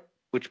leaderboard,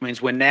 which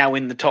means we're now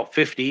in the top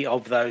 50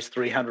 of those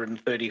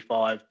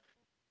 335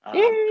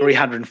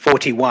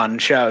 341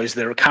 shows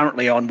that are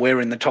currently on. We're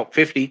in the top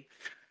 50,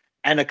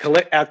 and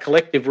our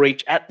collective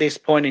reach at this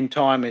point in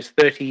time is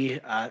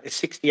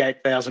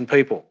 68,000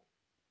 people.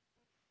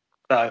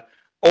 So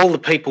all the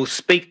people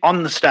speak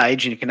on the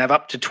stage, and you can have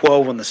up to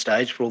 12 on the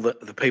stage for all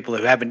the people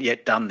who haven't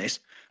yet done this,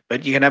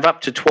 but you can have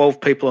up to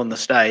 12 people on the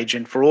stage,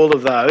 and for all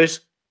of those,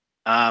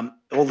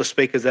 all the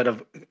speakers that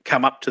have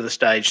come up to the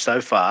stage so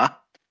far,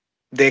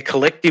 their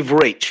collective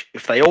reach,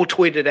 if they all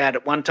tweeted out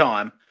at one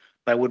time,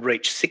 they would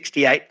reach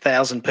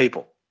 68,000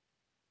 people.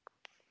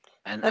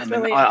 And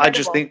I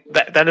just think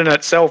that in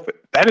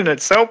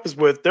itself is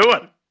worth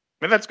doing.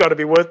 That's got to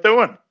be worth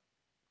doing.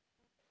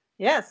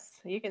 Yes,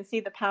 you can see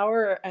the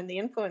power and the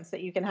influence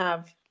that you can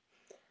have.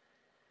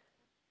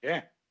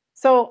 Yeah.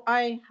 So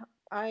I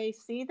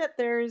see that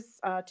there's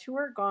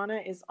Tour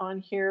Ghana is on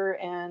here,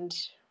 and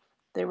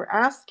they were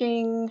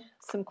asking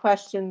some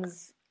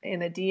questions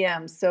in a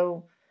DM.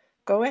 So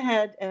go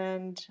ahead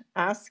and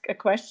ask a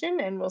question,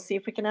 and we'll see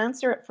if we can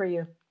answer it for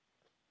you.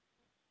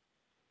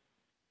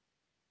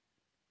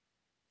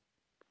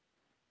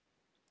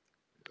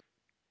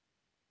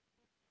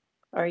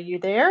 Are you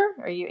there?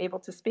 Are you able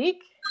to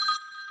speak?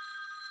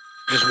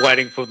 Just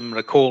waiting for them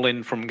to call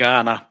in from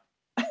Ghana.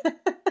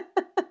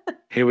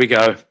 Here we go.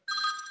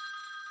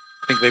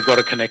 I think they've got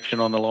a connection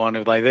on the line.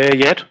 Are they there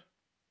yet?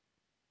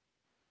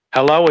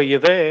 Hello, are you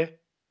there?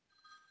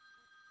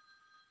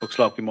 Looks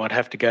like we might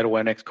have to go to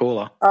our next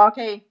caller.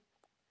 Okay.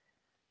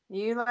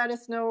 You let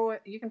us know.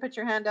 You can put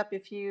your hand up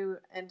if you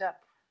end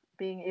up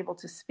being able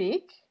to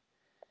speak.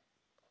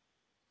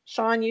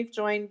 Sean, you've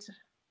joined.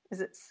 Is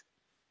it?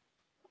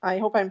 I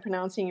hope I'm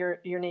pronouncing your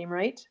name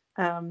right.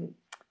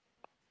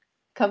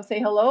 Come say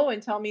hello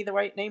and tell me the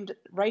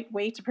right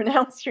way to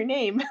pronounce your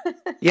name.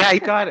 Yeah, you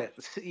got it.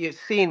 You've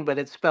seen, but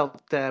it's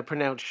spelled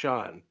pronounced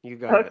Sean. You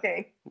got it.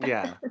 Okay.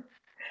 Yeah.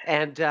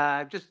 And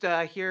just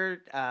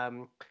here,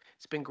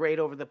 it's been great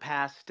over the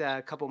past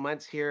couple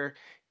months here,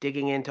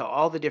 digging into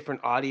all the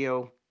different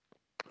audio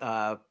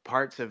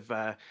parts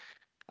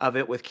of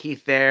it with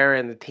Keith there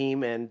and the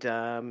team,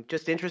 and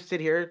just interested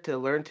here to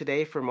learn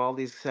today from all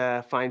these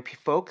fine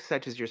folks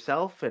such as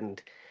yourself.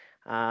 And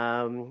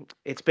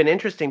it's been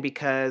interesting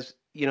because,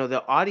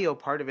 the audio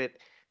part of it,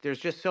 there's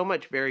just so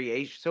much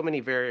variation, so many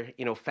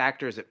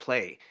factors at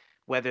play,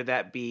 whether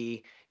that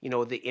be,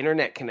 the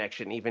internet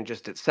connection, even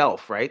just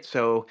itself, right?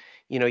 So,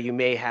 you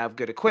may have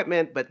good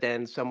equipment, but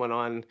then someone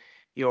on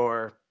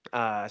your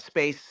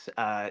space,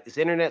 his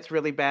internet's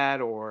really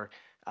bad, or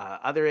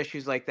other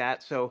issues like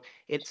that. So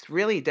it's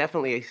really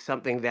definitely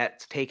something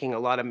that's taking a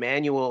lot of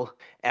manual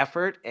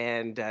effort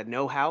and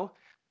know-how.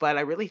 But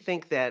I really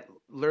think that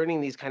learning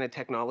these kind of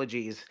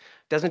technologies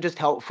doesn't just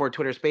help for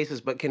Twitter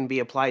Spaces, but can be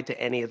applied to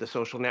any of the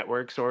social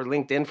networks or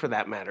LinkedIn for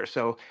that matter.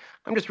 So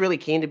I'm just really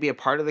keen to be a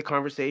part of the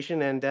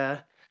conversation,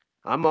 and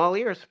I'm all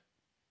ears.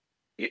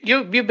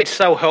 You've been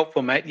so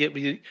helpful, mate.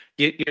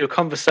 Your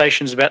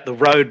conversations about the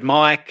Rode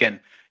mic, and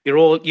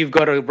you've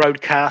got a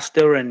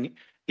Rodecaster, and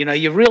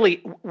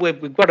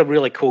we've got a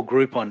really cool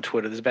group on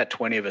Twitter. There's about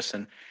 20 of us,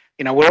 and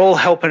we're all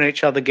helping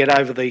each other get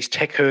over these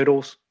tech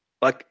hurdles.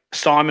 Like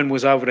Simon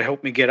was over to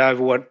help me get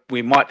over what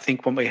we might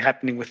think will be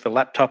happening with the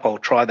laptop. I'll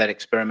try that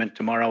experiment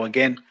tomorrow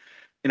again.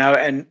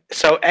 And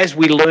so as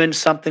we learn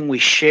something, we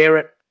share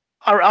it.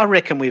 I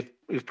reckon we've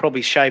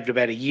probably shaved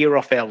about a year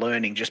off our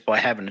learning just by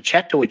having a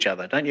chat to each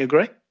other. Don't you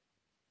agree?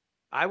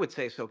 I would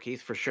say so,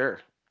 Keith, for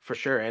sure,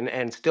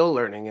 and still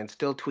learning and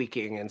still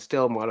tweaking and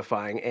still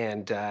modifying,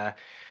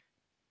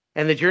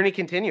 and the journey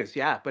continues.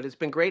 Yeah, but it's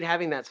been great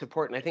having that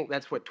support, and I think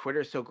that's what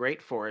Twitter's so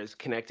great for, is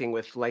connecting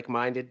with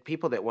like-minded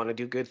people that want to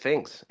do good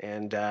things,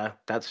 and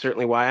that's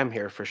certainly why I'm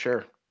here, for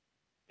sure.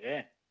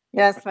 Yeah.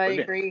 Yes, I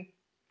agree.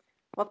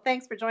 Well,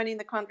 thanks for joining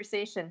the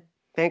conversation.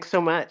 Thanks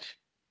so much.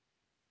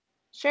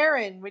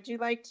 Sharon, would you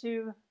like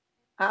to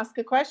ask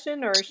a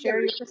question or share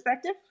your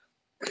perspective?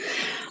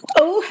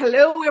 Oh,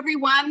 hello,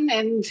 everyone,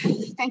 and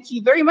thank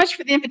you very much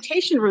for the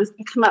invitation, Ruth,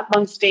 to come up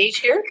on stage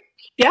here.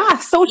 Yeah,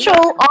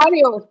 social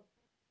audio.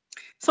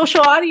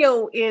 Social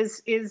audio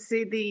is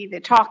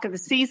the talk of the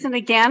season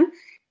again,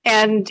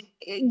 and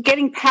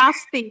getting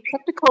past the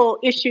technical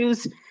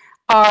issues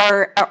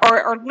are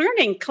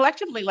learning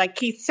collectively, like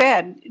Keith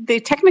said, the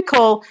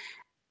technical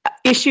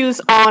issues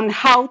on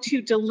how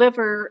to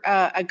deliver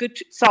a good,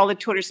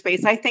 solid Twitter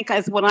space, I think,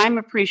 is what I'm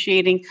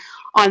appreciating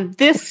on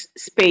this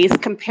space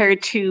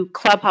compared to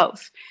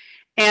Clubhouse.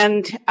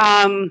 And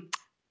I'm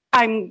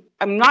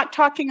not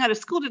talking out of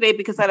school today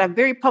because I had a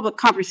very public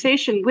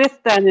conversation with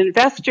an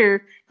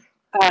investor,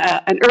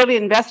 an early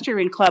investor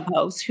in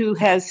Clubhouse, who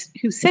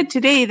said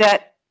today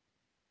that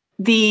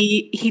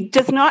he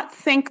does not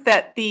think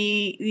that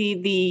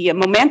the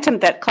momentum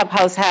that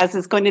Clubhouse has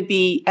is going to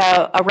be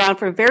around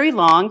for very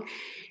long,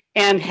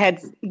 and had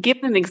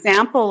given an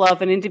example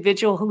of an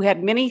individual who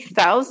had many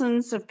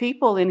thousands of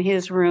people in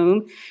his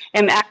room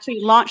and actually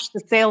launched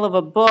the sale of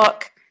a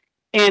book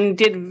and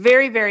did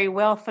very, very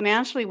well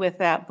financially with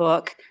that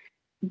book.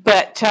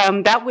 But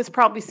that was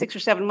probably 6 or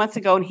 7 months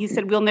ago, and he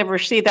said, we'll never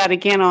see that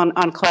again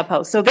on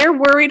Clubhouse. So they're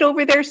worried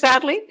over there,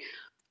 sadly.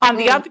 On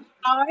the other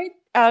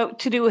side,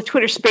 to do with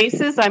Twitter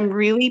Spaces, I'm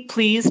really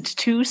pleased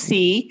to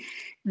see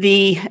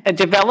the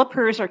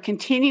developers are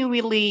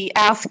continually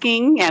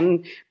asking,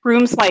 and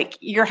rooms like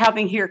you're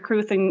having here,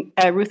 Ruth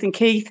and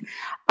Keith,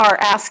 are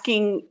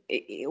asking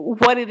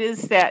what it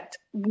is that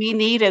we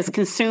need as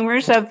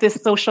consumers of this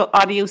social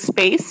audio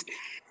space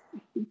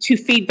to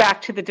feed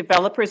back to the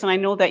developers. And I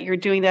know that you're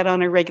doing that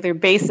on a regular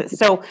basis.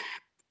 So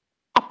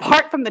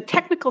apart from the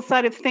technical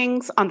side of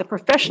things, on the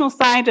professional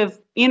side of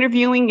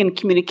interviewing and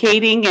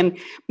communicating and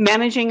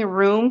managing a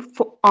room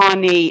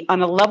on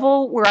a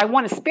level where I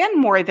want to spend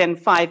more than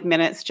 5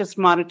 minutes just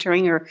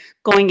monitoring or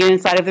going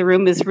inside of the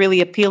room is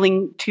really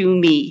appealing to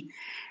me.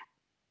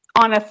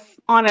 On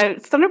a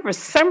sort of a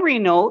summary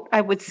note,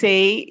 I would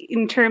say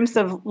in terms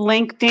of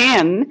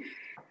LinkedIn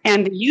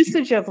and the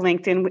usage of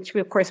LinkedIn, which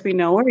of course we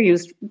know are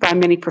used by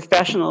many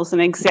professionals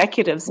and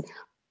executives,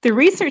 the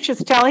research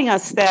is telling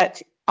us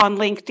that on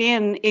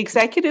LinkedIn,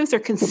 executives are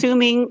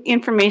consuming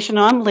information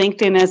on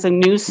LinkedIn as a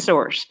news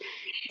source.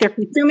 They're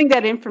consuming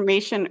that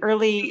information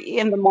early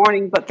in the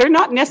morning, but they're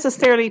not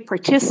necessarily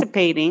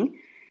participating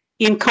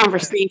in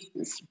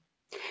conversations.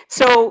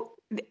 So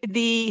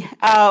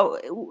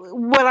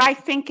what I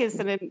think is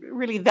a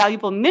really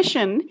valuable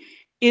mission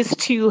is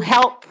to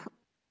help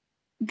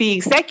the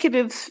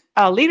executive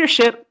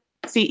leadership,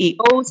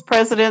 CEOs,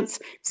 presidents,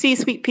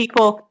 C-suite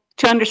people,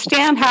 to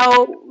understand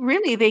how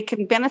really they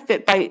can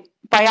benefit by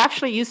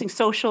actually using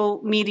social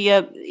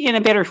media in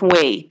a better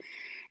way.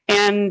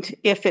 And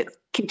if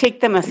can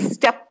take them a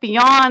step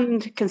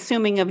beyond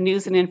consuming of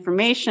news and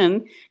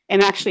information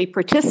and actually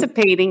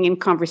participating in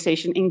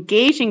conversation,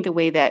 engaging the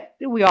way that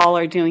we all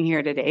are doing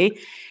here today,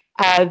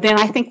 then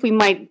I think we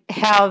might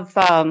have,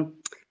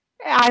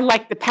 I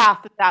like the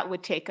path that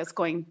would take us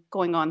going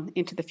on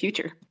into the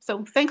future.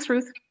 So thanks,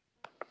 Ruth.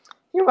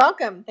 You're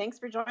welcome. Thanks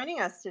for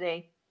joining us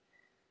today.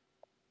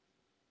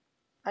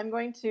 I'm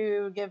going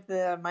to give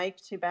the mic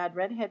to Bad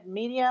Redhead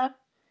Media.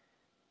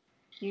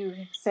 You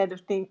said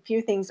a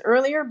few things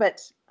earlier,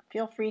 but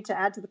feel free to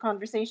add to the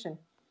conversation.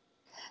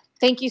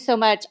 Thank you so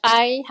much.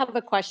 I have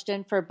a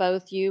question for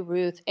both you,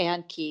 Ruth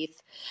and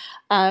Keith.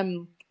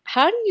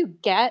 How do you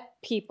get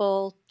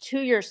people to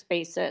your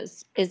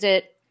spaces? Is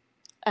it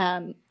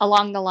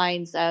along the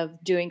lines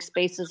of doing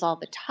spaces all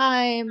the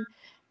time,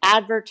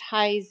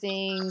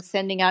 advertising,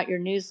 sending out your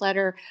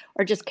newsletter,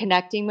 or just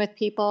connecting with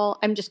people?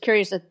 I'm just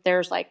curious if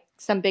there's like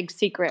some big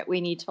secret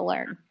we need to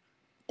learn.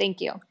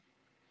 Thank you.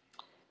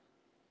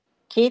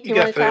 Keith, you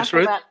want to talk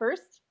about that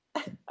first?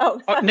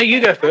 No,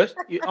 you go first.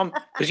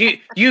 Because you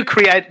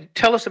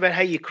tell us about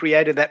how you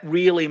created that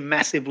really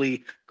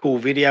massively cool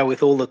video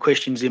with all the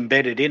questions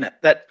embedded in it.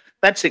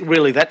 That's it.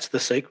 Really, that's the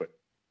secret.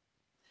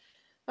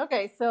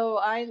 Okay, so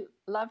I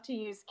love to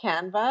use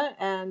Canva,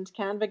 and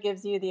Canva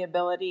gives you the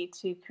ability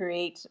to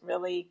create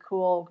really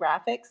cool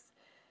graphics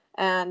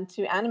and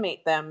to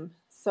animate them.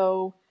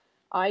 So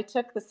I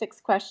took the 6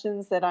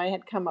 questions that I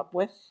had come up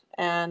with,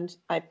 and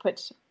I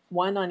put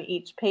one on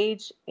each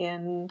page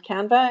in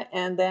Canva,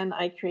 and then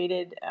I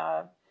created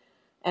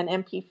an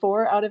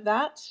MP4 out of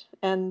that.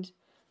 And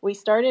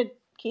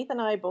Keith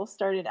and I both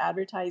started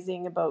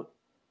advertising about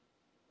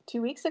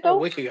 2 weeks ago. A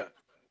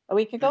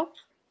week ago.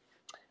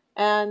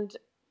 And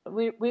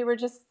we were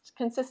just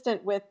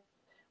consistent with,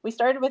 we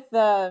started with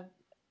the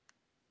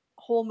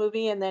whole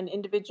movie and then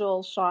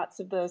individual shots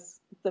of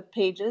the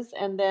pages.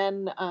 And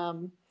then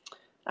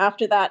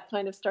after that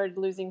kind of started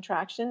losing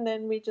traction,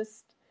 then we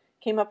just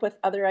came up with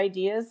other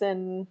ideas,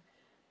 and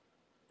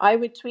I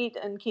would tweet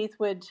and Keith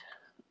would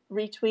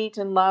retweet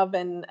and love,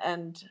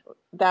 and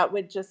that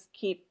would just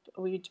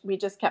we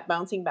just kept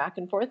bouncing back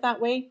and forth that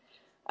way.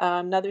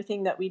 Another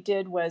thing that we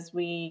did was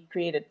we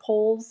created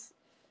polls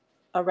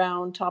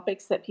around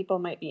topics that people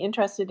might be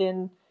interested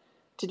in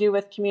to do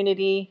with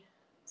community.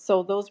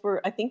 So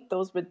I think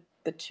those were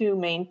the 2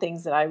 main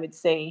things that I would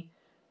say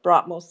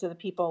brought most of the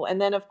people. And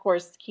then of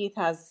course, Keith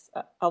has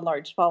a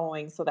large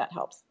following, so that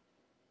helps.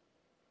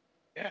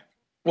 Yeah.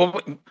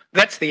 Well,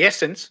 that's the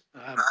essence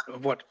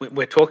of what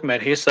we're talking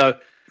about here. So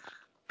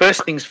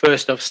first things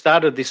first, I've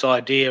started this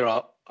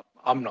idea.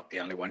 I'm not the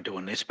only one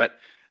doing this, but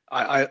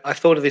I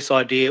thought of this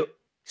idea,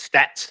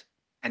 stats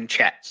and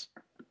chats.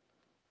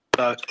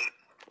 So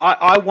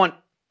I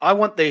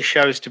want these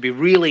shows to be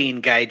really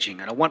engaging,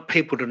 and I want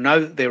people to know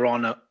that they're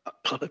on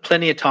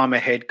plenty of time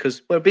ahead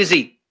because we're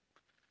busy.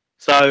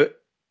 So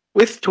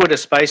with Twitter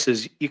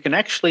Spaces, you can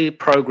actually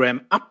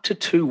program up to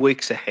 2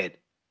 weeks ahead.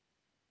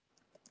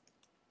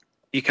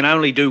 You can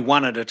only do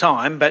one at a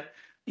time, but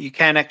you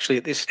can actually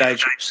at this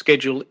stage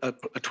schedule a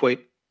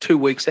tweet 2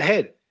 weeks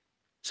ahead.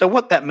 So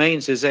what that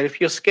means is that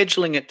if you're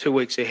scheduling it 2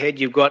 weeks ahead,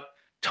 you've got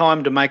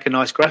time to make a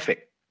nice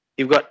graphic.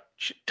 You've got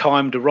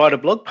time to write a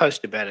blog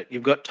post about it.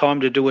 You've got time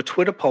to do a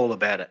Twitter poll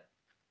about it.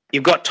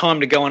 You've got time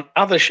to go on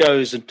other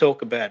shows and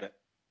talk about it.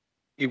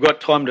 You've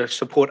got time to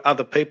support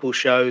other people's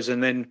shows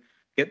and then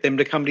get them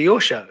to come to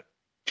your show.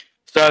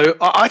 So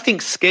I think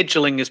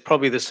scheduling is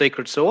probably the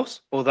secret sauce,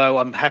 although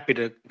I'm happy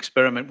to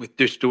experiment with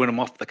just doing them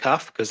off the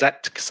cuff because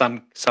that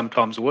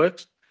sometimes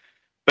works.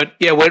 But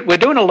yeah, we're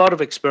doing a lot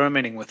of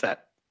experimenting with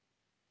that.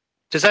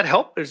 Does that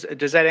help?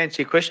 Does that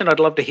answer your question?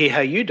 I'd love to hear how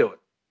you do it.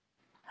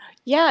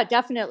 Yeah,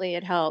 definitely.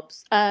 It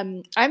helps.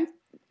 I'm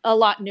a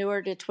lot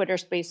newer to Twitter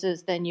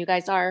Spaces than you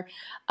guys are.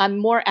 I'm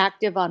more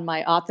active on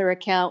my author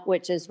account,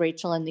 which is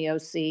Rachel in the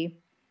OC,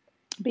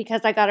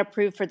 because I got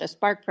approved for the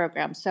Spark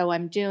program. So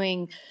I'm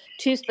doing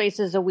 2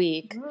 spaces a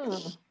week.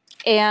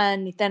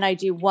 And then I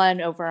do one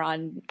over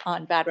on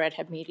Bad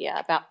Redhead Media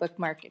about book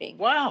marketing.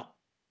 Wow.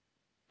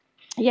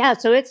 Yeah,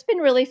 so it's been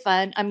really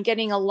fun. I'm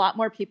getting a lot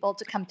more people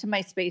to come to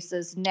my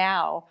spaces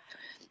now.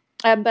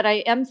 But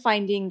I am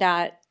finding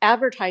that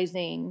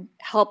advertising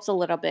helps a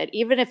little bit.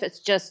 Even if it's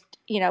just,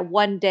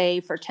 one day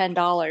for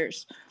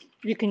 $10,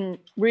 you can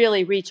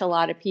really reach a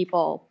lot of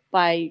people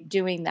by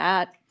doing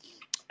that.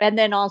 And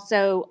then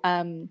also,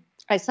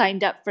 I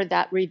signed up for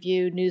that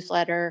review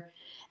newsletter.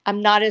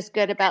 I'm not as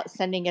good about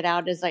sending it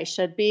out as I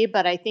should be,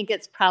 but I think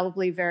it's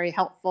probably very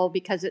helpful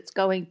because it's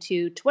going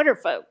to Twitter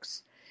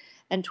folks.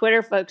 And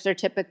Twitter folks are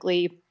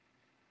typically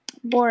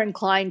more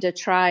inclined to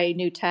try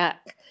new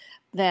tech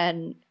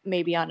than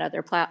maybe on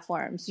other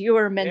platforms. You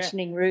were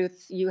mentioning,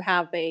 Ruth, you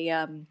have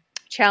a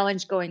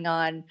challenge going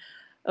on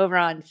over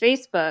on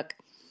Facebook.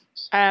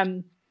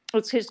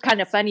 It's just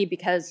kind of funny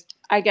because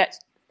I get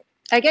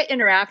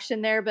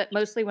interaction there, but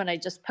mostly when I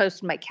just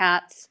post my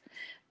cats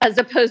as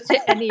opposed to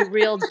any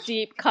real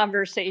deep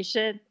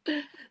conversation.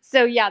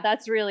 So yeah,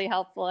 that's really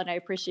helpful. And I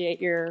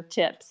appreciate your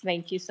tips.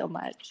 Thank you so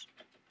much.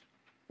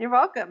 You're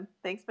welcome.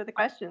 Thanks for the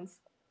questions.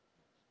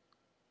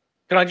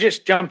 Can I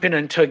just jump in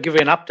and to give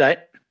you an update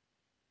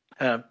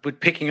with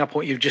picking up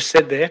what you've just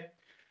said there?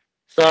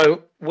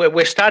 So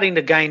we're starting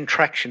to gain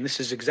traction.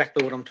 This is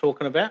exactly what I'm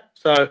talking about.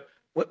 So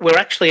we're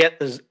actually at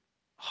the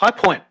high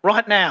point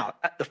right now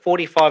at the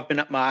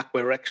 45-minute mark.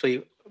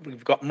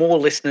 We've got more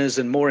listeners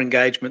and more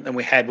engagement than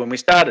we had when we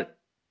started,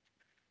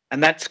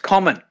 and that's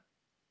common.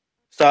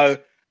 So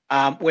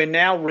we're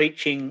now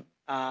reaching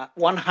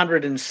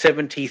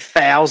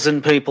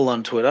 170,000 people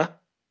on Twitter.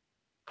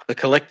 The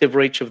collective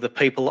reach of the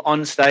people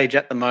on stage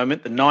at the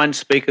moment, the 9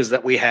 speakers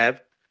that we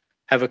have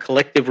a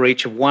collective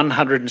reach of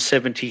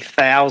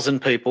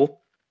 170,000 people,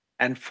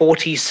 and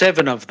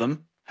 47 of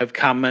them have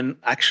come and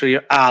actually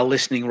are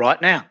listening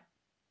right now.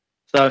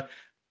 So,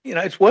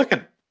 it's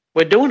working.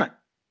 We're doing it.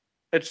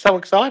 It's so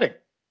exciting.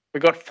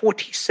 We've got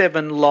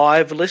 47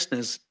 live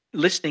listeners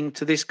listening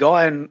to this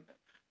guy in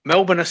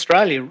Melbourne,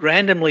 Australia,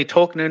 randomly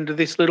talking into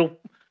this little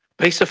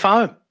piece of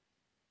foam.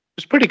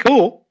 It's pretty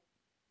cool.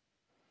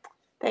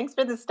 Thanks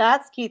for the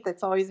stats, Keith.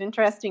 It's always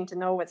interesting to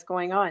know what's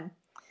going on.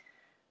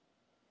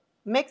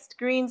 Mixed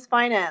Greens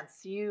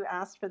Finance, you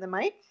asked for the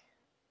mic.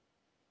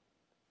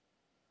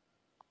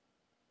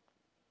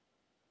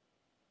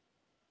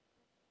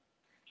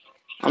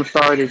 I'm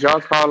sorry, did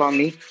y'all call on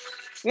me?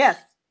 Yes.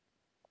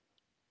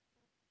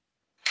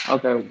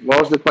 Okay, what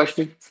was the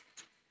question?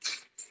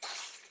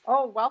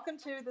 Oh, welcome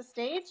to the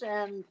stage,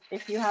 and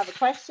if you have a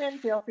question,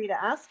 feel free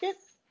to ask it.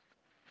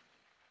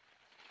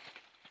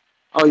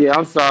 Oh yeah,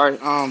 I'm sorry.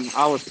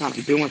 I was kind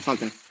of doing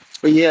something.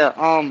 But yeah,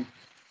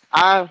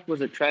 I was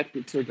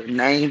attracted to the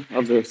name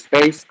of the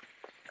space,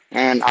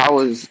 and I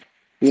was,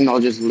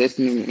 just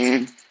listening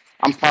in.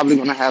 I'm probably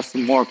gonna have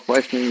some more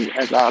questions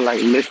as I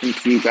listen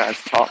to you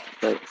guys talk,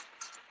 but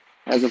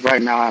as of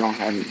right now, I don't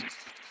have any.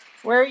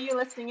 Where are you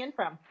listening in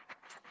from?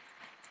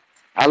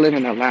 I live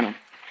in Atlanta.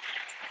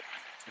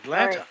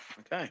 Atlanta, right.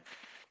 Okay.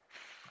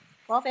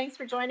 Well, thanks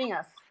for joining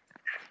us.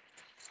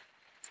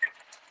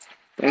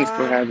 Thanks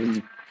for having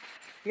me.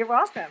 You're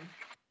welcome.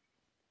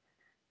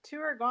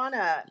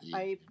 Turagana,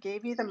 I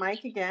gave you the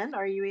mic again.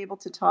 Are you able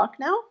to talk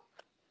now?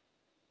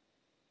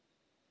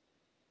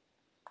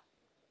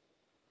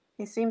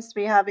 He seems to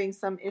be having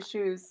some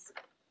issues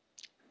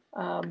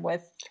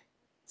with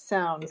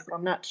sound, so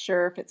I'm not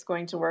sure if it's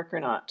going to work or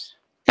not.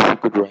 Is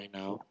it good right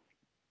now?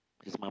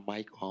 Is my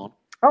mic on?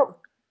 Oh,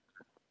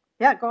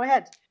 yeah, go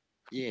ahead.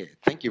 Yeah,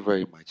 thank you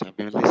very much. I've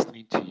been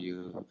listening to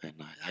you, and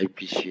I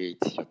appreciate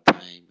your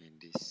time and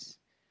this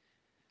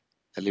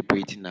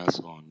celebrating us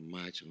on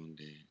March on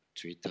the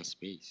Twitter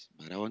space.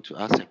 But I want to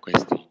ask a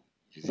question.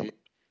 Is it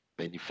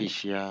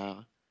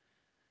beneficial?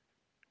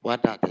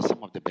 What are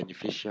some of the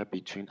beneficial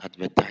between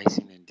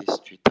advertising and this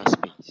Twitter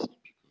space?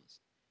 Because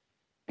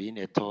being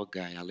a tall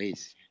guy, at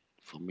least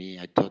for me,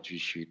 I thought you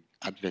should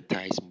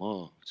advertise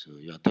more. So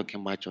you are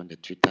talking much on the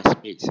Twitter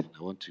space, and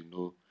I want to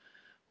know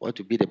what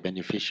would be the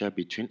beneficial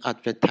between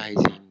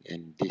advertising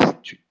and this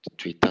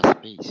Twitter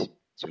space.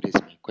 So this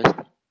is my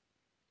question.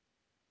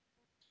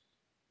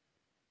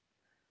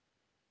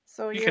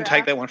 So you can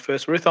take that one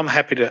first, Ruth. I'm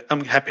happy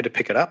to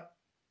pick it up.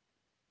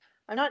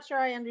 I'm not sure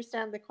I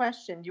understand the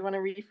question. Do you want to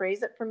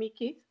rephrase it for me,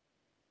 Keith?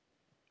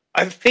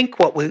 I think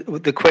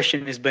the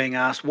question is being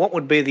asked, what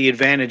would be the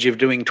advantage of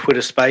doing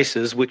Twitter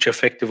Spaces, which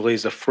effectively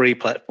is a free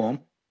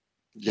platform,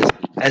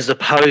 as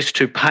opposed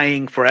to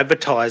paying for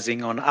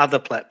advertising on other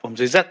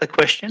platforms? Is that the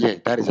question? Yeah,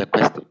 that is a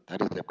question.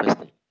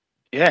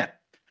 Yeah.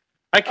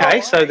 Okay,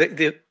 so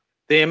the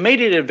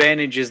immediate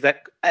advantage is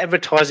that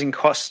advertising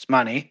costs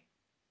money,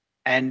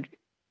 and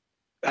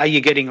are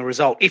you getting a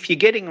result? If you're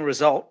getting a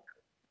result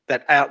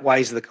that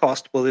outweighs the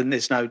cost, well, then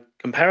there's no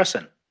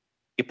comparison.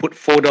 You put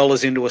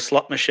 $4 into a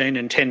slot machine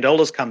and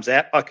 $10 comes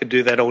out, I could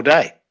do that all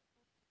day.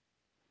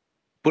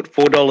 Put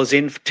 $4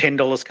 in,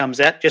 $10 comes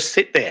out, just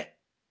sit there.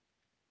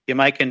 You're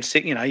making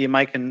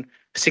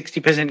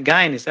 60%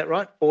 gain, is that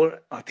right?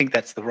 Or I think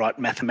that's the right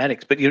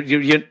mathematics, but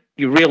you're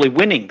really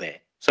winning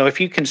there. So if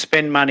you can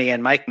spend money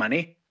and make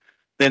money,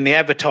 then the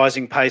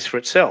advertising pays for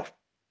itself.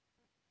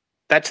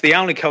 That's the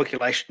only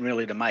calculation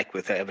really to make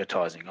with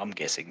advertising, I'm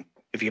guessing.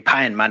 If you're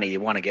paying money,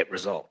 you want to get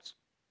results.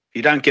 If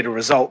you don't get a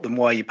result, then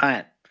why are you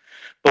paying?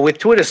 But with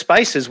Twitter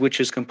Spaces, which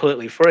is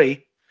completely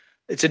free,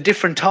 it's a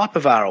different type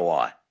of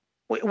ROI.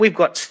 We've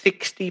got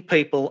 60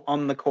 people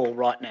on the call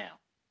right now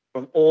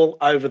from all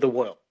over the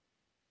world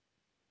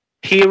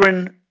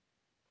hearing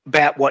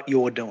about what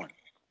you're doing.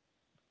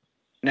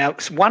 Now,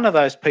 one of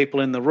those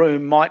people in the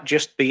room might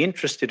just be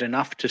interested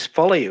enough to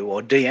follow you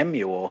or DM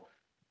you or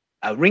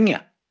ring you,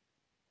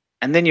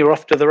 and then you're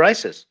off to the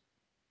races.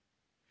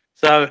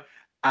 So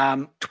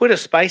Twitter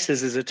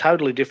Spaces is a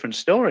totally different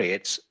story.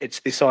 It's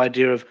this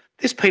idea of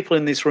there's people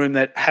in this room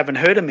that haven't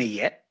heard of me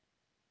yet,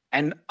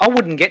 and I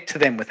wouldn't get to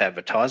them with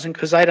advertising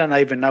because they don't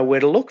even know where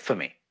to look for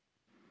me.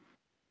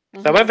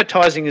 Mm-hmm. So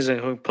advertising is a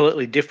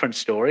completely different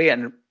story,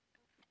 and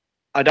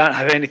I don't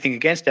have anything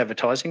against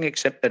advertising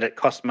except that it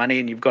costs money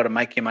and you've got to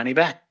make your money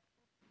back.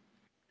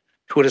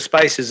 Twitter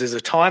Spaces is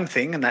a time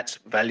thing, and that's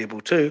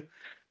valuable too.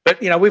 But,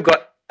 we've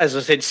got, as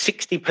I said,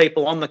 60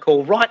 people on the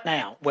call right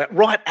now. We're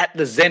right at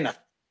the zenith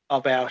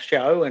of our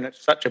show, and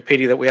it's such a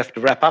pity that we have to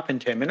wrap up in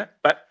 10 minutes,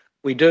 but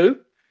we do.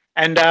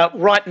 And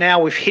right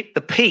now we've hit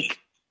the peak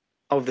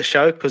of the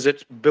show because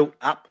it's built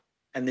up,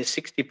 and there's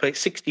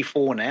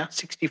 64 now,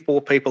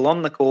 64 people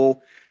on the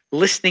call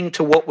listening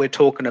to what we're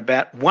talking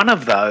about. One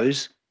of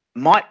those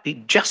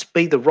might just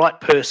be the right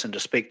person to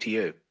speak to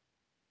you.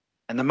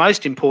 And the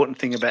most important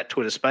thing about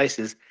Twitter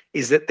Spaces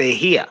is that they're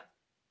here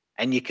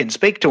and you can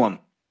speak to them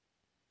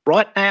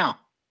right now.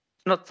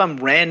 It's not some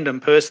random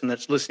person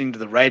that's listening to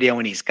the radio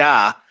in his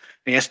car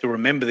and he has to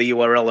remember the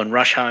URL and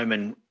rush home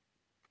and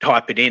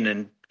type it in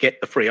and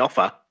get the free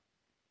offer.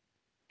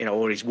 You know,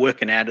 or he's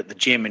working out at the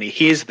gym and he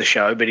hears the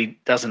show, but he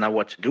doesn't know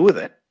what to do with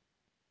it.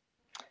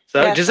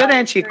 So Yes, does that I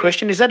answer your agree.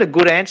 question? Is that a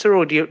good answer,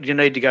 or do you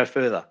need to go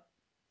further?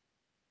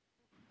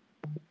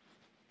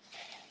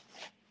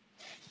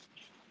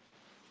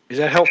 Is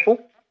that helpful?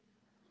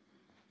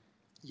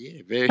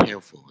 Yeah, very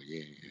helpful.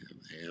 Yeah,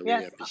 I really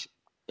Yes, appreciate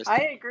I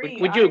it. agree.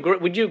 Would you agree?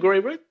 Would you agree,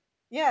 Ruth?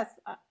 Yes,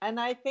 and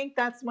I think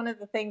that's one of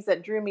the things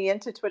that drew me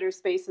into Twitter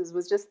Spaces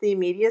was just the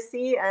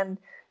immediacy, and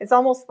it's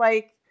almost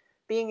like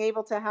being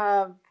able to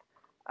have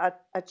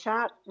a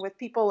chat with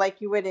people like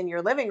you would in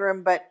your living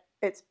room, but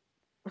it's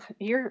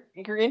you're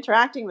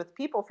interacting with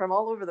people from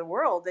all over the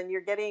world, and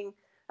you're getting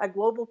a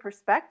global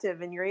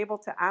perspective, and you're able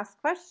to ask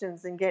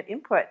questions and get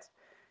input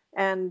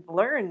and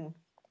learn.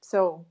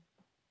 So,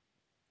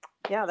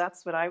 yeah,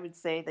 that's what I would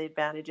say the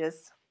advantage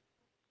is.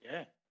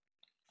 Yeah.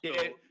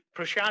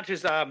 Prashant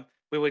is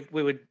we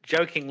were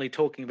jokingly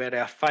talking about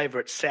our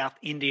favourite South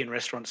Indian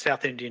restaurant.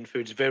 South Indian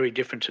food's very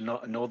different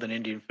to Northern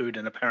Indian food,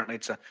 and apparently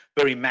it's a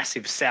very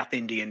massive South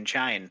Indian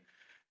chain.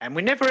 And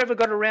we never ever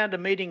got around to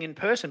meeting in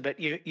person, but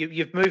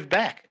you've moved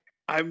back.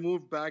 I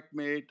moved back,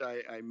 mate.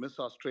 I miss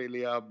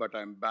Australia, but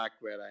I'm back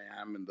where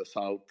I am in the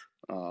South.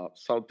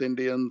 South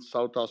Indian,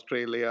 South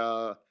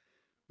Australia,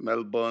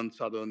 Melbourne,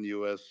 Southern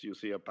US. You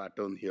see a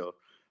pattern here.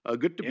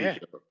 Good to be here.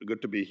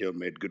 Good to be here,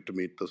 mate. Good to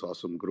meet this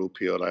awesome group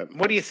here.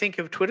 What do you think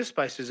of Twitter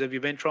Spaces? Have you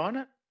been trying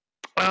it?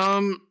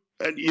 And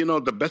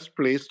the best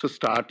place to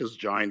start is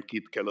join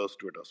Keith Keller's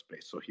Twitter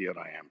Space. So here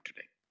I am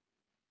today.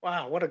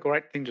 Wow, what a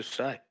great thing to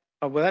say.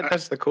 Oh, well,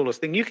 that's the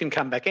coolest thing. You can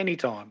come back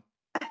anytime.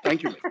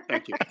 Thank you, mate.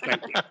 Thank you.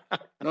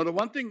 Now, the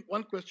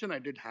one question I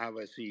did have,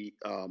 I see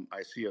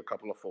a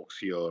couple of folks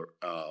here,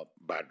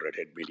 Bad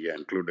Redhead Media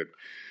included.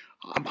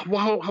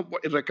 What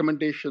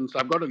recommendations?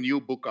 I've got a new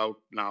book out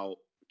now,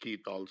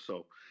 Keith,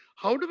 also.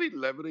 How do we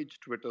leverage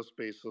Twitter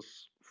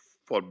Spaces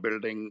for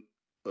building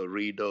a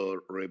reader,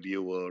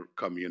 reviewer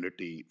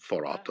community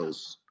for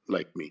authors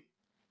like me?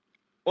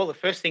 Well, the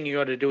first thing you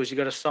got to do is you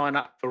got to sign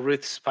up for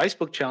Ruth's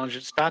Facebook challenge.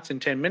 It starts in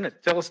 10 minutes.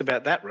 Tell us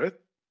about that, Ruth.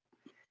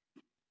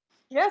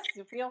 Yes,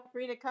 feel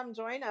free to come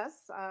join us.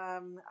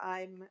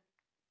 I'm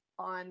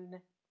on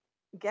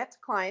Get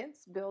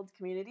Clients, Build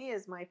Community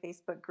is my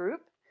Facebook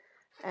group.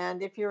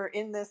 And if you're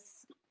in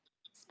this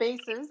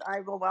spaces,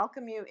 I will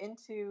welcome you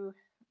into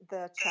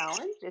the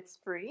challenge. It's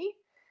free.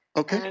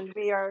 Okay. And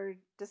we are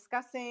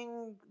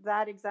discussing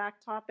that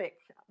exact topic.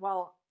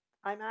 Well,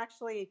 I'm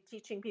actually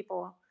teaching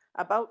people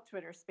about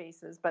Twitter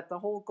Spaces, but the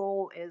whole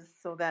goal is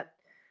so that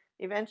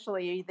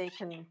eventually they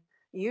can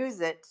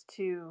use it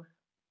to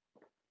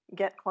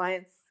get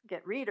clients,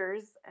 get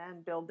readers,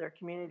 and build their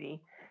community.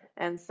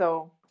 And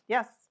so,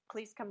 yes,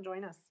 please come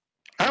join us.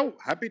 Oh,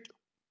 happy to.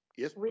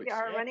 Yes, we please.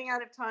 are running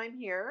out of time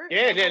here.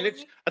 Yeah.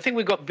 I think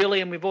we've got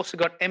Billy and we've also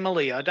got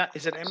Emily.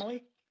 Is it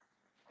Emily?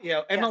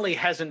 Yeah, Emily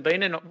hasn't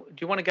been in. Do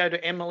you want to go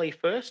to Emily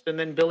first and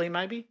then Billy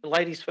maybe? The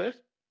ladies first?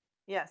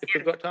 Yes. If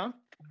we've got time.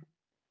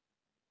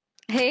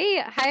 Hey,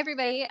 hi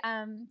everybody.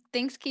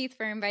 Thanks, Keith,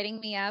 for inviting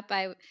me up.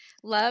 I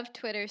love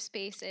Twitter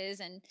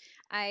Spaces, and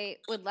I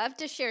would love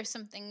to share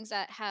some things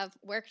that have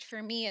worked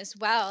for me as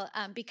well,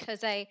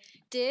 because I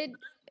did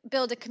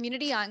build a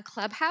community on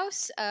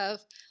Clubhouse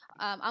of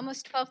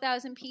almost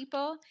 12,000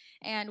 people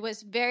and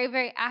was very,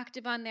 very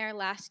active on there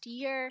last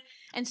year.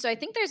 And so I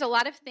think there's a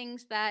lot of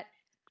things that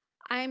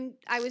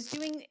I was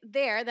doing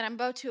there that I'm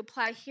about to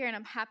apply here, and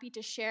I'm happy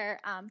to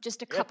share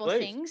just a couple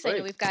things. I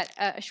know we've got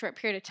a short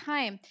period of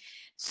time.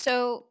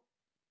 So,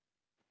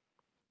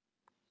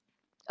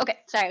 okay,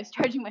 sorry, I was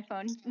charging my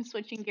phone and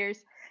switching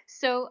gears.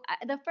 So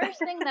the first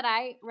thing that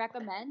I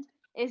recommend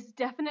is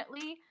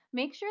definitely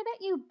make sure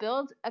that you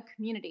build a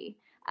community.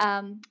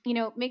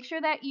 Make sure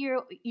that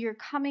you're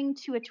coming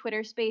to a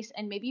Twitter space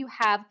and maybe you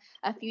have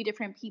a few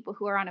different people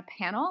who are on a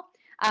panel.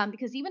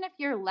 Because even if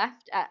you're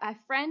left, a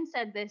friend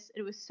said this,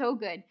 it was so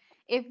good.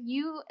 If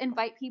you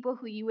invite people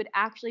who you would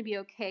actually be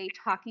okay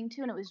talking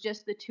to and it was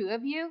just the two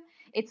of you,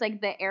 it's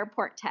like the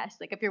airport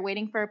test. Like if you're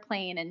waiting for a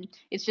plane and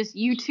it's just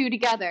you two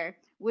together,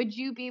 would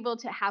you be able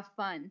to have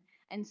fun?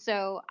 And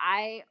so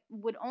I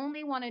would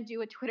only want to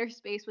do a Twitter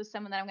space with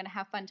someone that I'm going to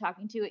have fun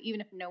talking to,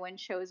 even if no one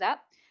shows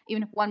up,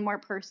 even if one more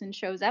person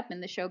shows up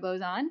and the show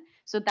goes on.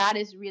 So that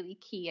is really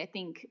key, I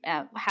think,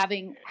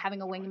 having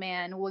a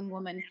wingman,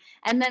 wingwoman.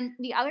 And then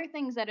the other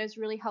things that is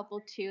really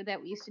helpful too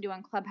that we used to do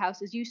on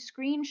Clubhouse is you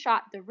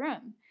screenshot the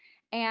room.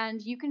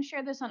 and you can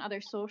share this on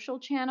other social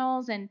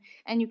channels, and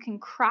you can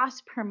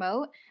cross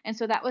promote. And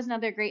so that was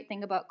another great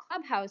thing about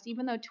Clubhouse.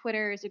 Even though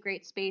Twitter is a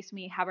great space and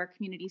we have our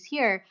communities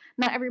here,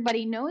 not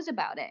everybody knows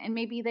about it, and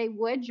maybe they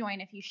would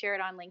join if you share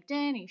it on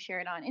LinkedIn, you share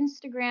it on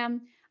Instagram.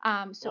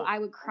 So I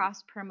would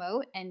cross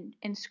promote and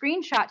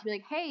screenshot to be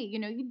like, hey, you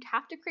know, you'd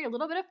have to create a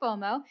little bit of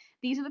FOMO.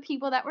 These are the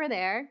people that were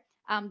there.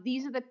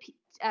 These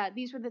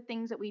were the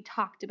things that we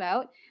talked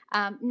about.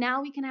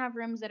 Now we can have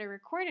rooms that are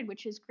recorded,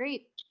 which is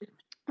great.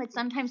 But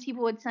sometimes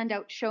people would send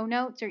out show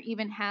notes or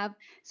even have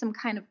some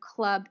kind of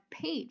club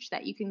page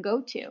that you can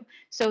go to.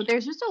 So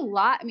there's just a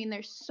lot. I mean,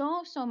 there's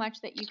so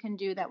much that you can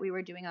do that we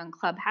were doing on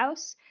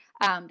Clubhouse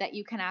that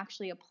you can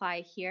actually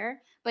apply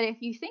here. But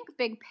if you think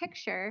big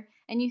picture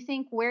and you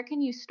think, where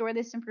can you store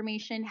this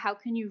information? How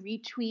can you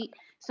retweet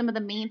some of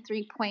the main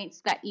 3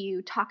 points that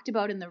you talked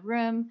about in the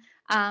room?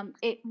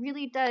 It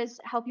really does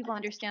help people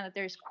understand that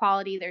there's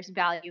quality, there's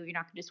value. You're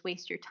not going to just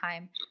waste your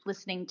time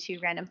listening to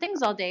random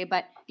things all day,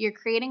 but you're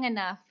creating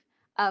enough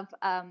of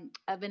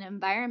an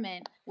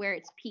environment where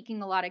it's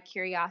piquing a lot of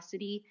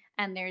curiosity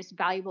and there's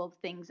valuable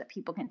things that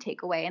people can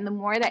take away. And the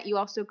more that you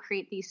also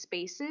create these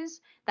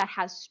spaces that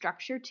has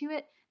structure to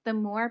it, the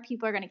more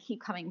people are going to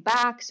keep coming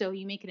back. So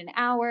you make it an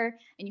hour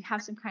and you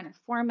have some kind of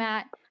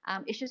format.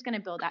 It's just going to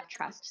build that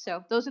trust.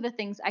 So those are the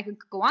things. I could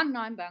go on and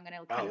on, but I'm going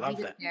to kind of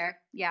leave it there.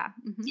 Yeah.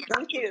 Mm-hmm.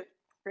 Thank you.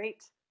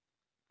 Great.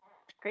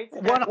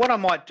 What I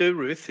might do,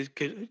 Ruth, is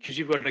because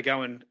you've got to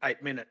go in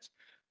 8 minutes.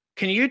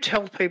 Can you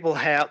tell people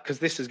how, because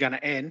this is going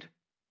to end,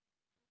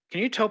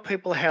 can you tell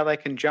people how they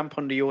can jump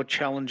onto your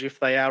challenge if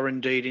they are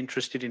indeed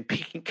interested in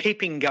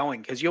keeping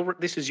going? Because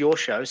this is your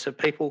show, so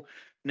people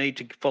need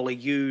to follow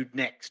you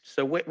next.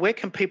 So where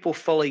can people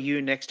follow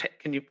you next?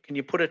 Can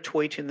you put a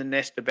tweet in the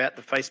nest about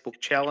the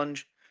Facebook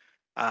challenge?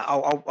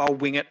 I'll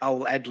wing it.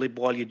 I'll ad-lib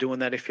while you're doing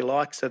that if you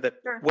like, so that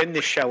when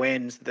this show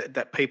ends,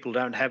 that people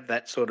don't have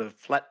that sort of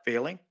flat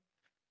feeling.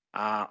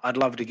 I'd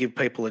love to give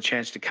people a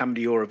chance to come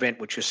to your event,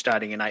 which is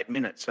starting in 8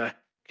 minutes. So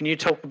can you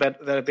talk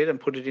about that a bit and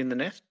put it in the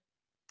nest?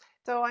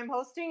 So I'm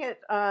hosting it.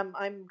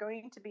 I'm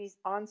going to be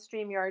on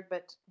StreamYard,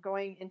 but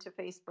going into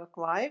Facebook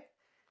Live.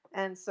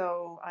 And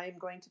so I'm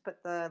going to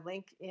put the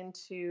link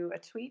into a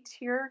tweet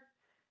here,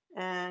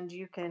 and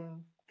you can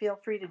feel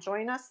free to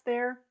join us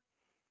there.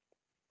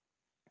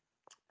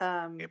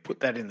 Put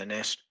that in the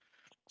nest.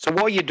 So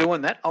while you're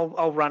doing that,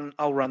 I'll run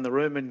the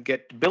room and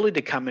get Billy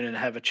to come in and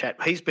have a chat.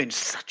 He's been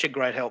such a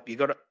great help.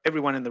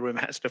 Everyone in the room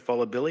has to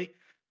follow Billy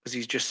because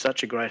he's just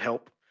such a great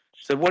help.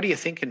 So what are you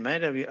thinking,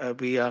 mate? Are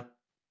we on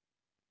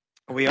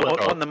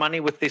the money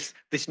with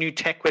this new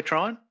tech we're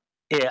trying?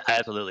 Yeah,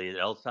 absolutely. It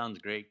all sounds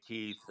great,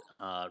 Keith.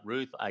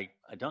 Ruth, I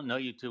don't know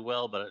you too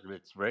well, but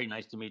it's very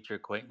nice to meet your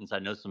acquaintance. I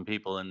know some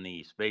people in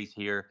the space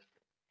here.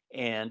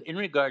 And in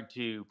regard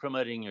to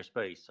promoting your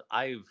space,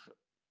 I've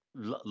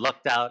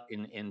lucked out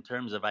in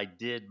terms of I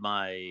did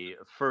my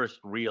first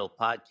real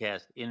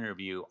podcast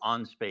interview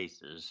on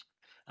Spaces,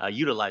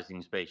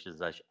 utilizing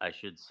Spaces, I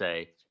should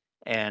say.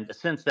 And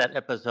since that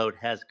episode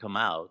has come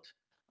out,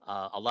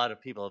 a lot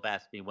of people have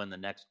asked me when the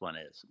next one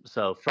is.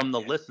 So from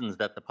the listens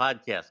that the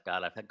podcast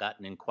got, I've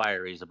gotten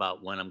inquiries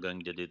about when I'm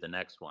going to do the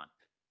next one.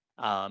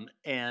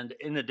 And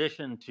in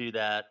addition to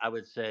that, I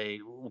would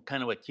say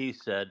kind of what Keith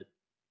said,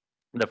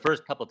 the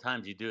first couple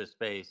times you do a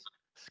space,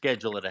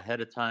 schedule it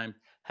ahead of time,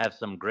 have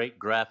some great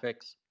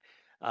graphics,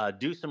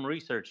 do some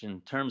research in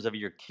terms of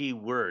your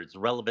keywords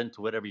relevant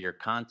to whatever your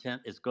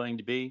content is going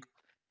to be.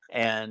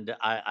 And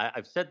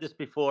I've said this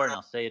before, and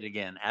I'll say it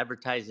again.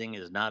 Advertising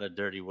is not a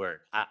dirty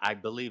word. I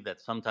believe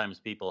that sometimes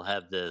people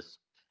have this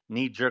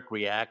knee-jerk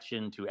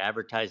reaction to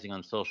advertising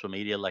on social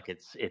media, like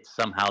it's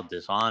somehow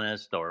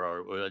dishonest,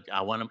 or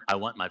I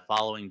want my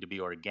following to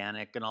be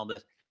organic and all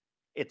this.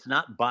 It's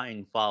not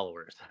buying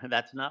followers.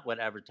 That's not what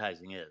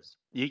advertising is.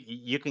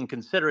 You can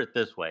consider it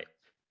this way.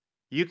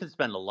 You can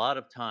spend a lot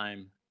of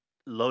time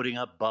loading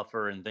up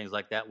buffer and things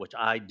like that, which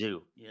I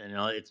do. You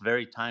know, it's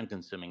very time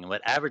consuming. And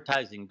what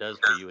advertising does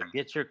for you, it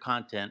gets your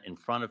content in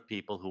front of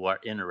people who are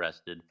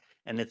interested.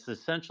 And it's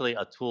essentially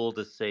a tool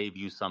to save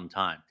you some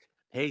time.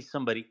 Pay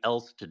somebody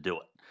else to do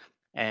it.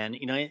 And,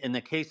 you know, in the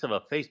case of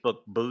a Facebook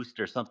boost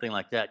or something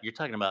like that, you're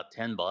talking about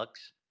 $10.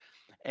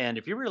 And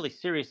if you're really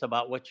serious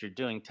about what you're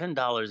doing,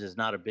 $10 is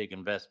not a big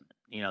investment.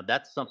 You know,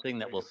 that's something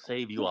that will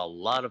save you a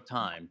lot of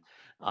time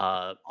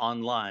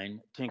online,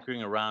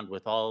 tinkering around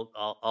with all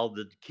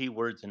the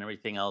keywords and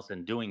everything else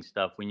and doing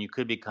stuff when you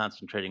could be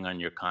concentrating on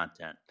your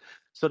content.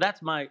 So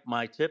that's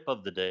my tip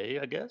of the day,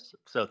 I guess.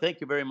 So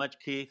thank you very much,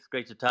 Keith.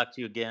 Great to talk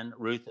to you again.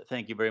 Ruth,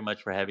 thank you very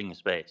much for having a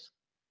space.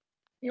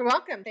 You're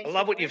welcome. Thanks. I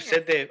love what you've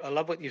said there. I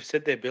love what you've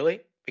said there,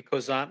 Billy,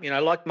 because, you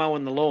know, like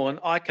mowing the lawn,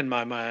 I can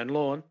mow my own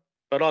lawn,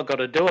 but I've got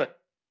to do it.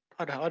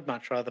 I'd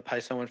much rather pay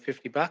someone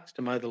 $50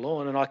 to mow the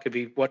lawn, and I could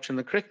be watching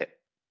the cricket,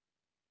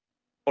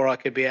 or I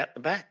could be out the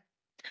back.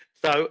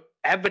 So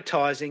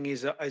advertising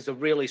is a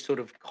really sort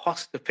of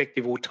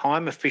cost-effective or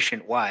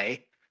time-efficient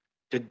way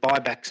to buy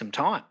back some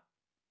time.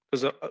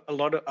 Because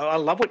I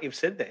love what you've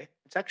said there.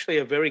 It's actually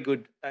a very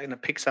good, and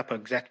it picks up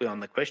exactly on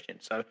the question.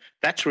 So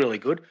that's really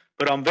good.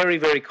 But I'm very,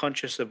 very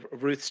conscious of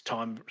Ruth's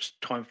time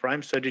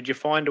frame. So did you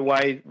find a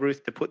way,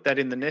 Ruth, to put that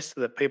in the nest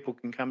so that people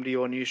can come to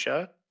your new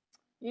show?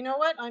 You know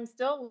what? I'm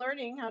still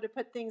learning how to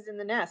put things in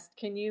the nest.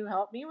 Can you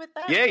help me with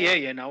that?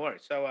 Yeah. No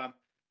worries. So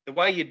the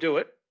way you do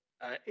it,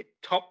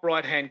 top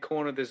right-hand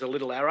corner, there's a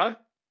little arrow.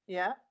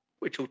 Yeah.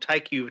 Which will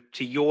take you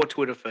to your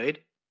Twitter feed.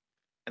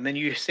 And then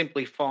you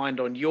simply find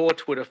on your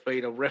Twitter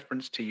feed a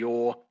reference to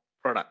your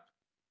product.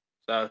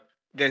 So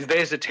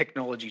there's a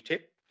technology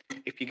tip.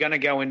 If you're going to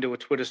go into a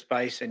Twitter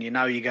space and you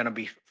know you're going to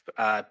be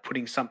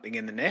putting something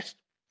in the nest,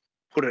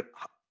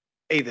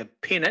 either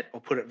pin it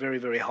or put it very,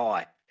 very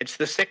high. It's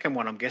the second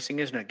one, I'm guessing,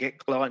 isn't it?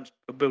 Get clients,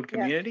 build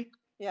community.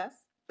 Yes.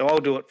 So I'll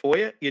do it for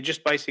you. You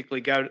just basically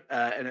go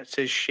and it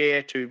says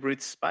share to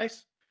Ruth's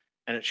space,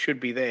 and it should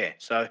be there.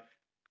 So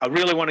I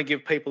really want to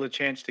give people a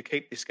chance to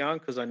keep this going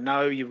because I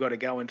know you've got to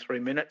go in 3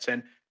 minutes.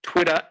 And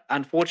Twitter,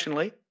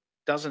 unfortunately,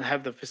 doesn't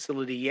have the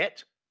facility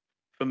yet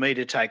for me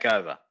to take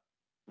over.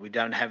 We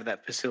don't have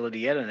that facility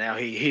yet, and now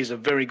here's a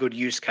very good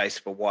use case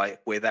for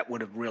where that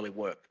would have really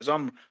worked.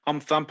 Because I'm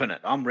thumping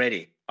it. I'm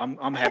ready.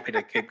 I'm happy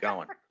to keep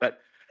going.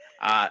 But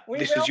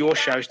this is your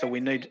show, so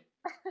we need.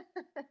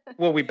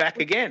 We'll be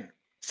back again,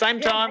 same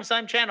time,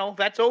 same channel.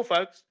 That's all,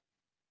 folks.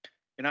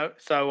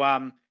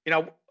 So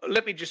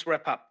let me just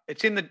wrap up.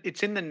 It's in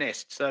the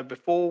nest. So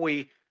before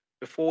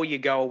you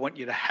go, I want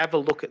you to have a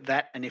look at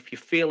that, and if you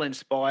feel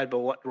inspired by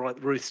what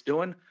Ruth's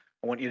doing,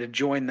 I want you to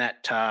join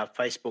that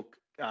Facebook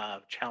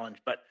challenge.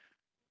 But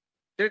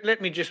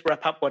let me just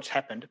wrap up what's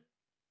happened.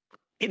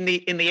 In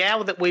the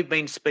hour that we've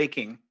been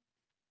speaking,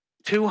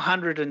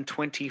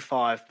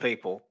 225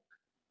 people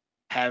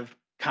have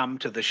come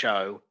to the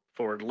show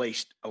for at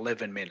least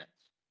 11 minutes.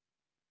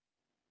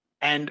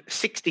 And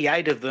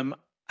 68 of them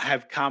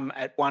have come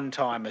at one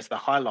time as the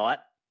highlight,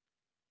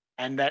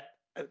 and that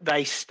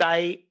they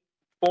stay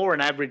for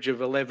an average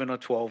of 11 or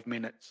 12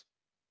 minutes.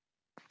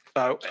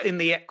 So in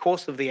the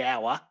course of the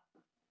hour,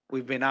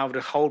 we've been able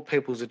to hold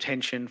people's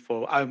attention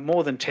for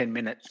more than 10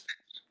 minutes.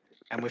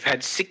 And we've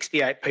had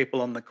 68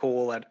 people on the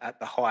call at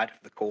the height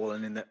of the call.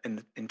 And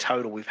in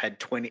total, we've had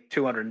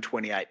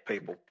 228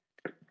 people.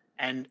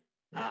 And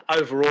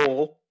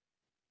overall,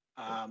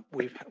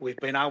 we've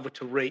been able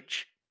to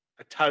reach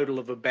a total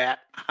of about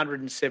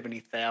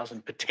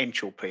 170,000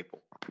 potential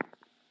people.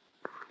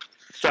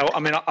 So, I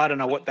mean, I don't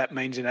know what that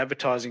means in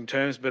advertising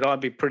terms, but I'd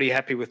be pretty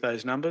happy with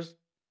those numbers.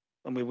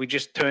 I mean, we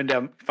just turned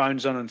our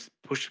phones on and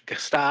pushed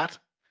start,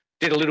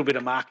 did a little bit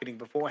of marketing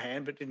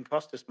beforehand, but it didn't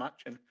cost us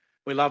much. And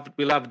we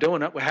love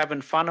doing it. We're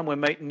having fun and we're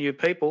meeting new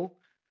people.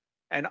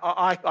 And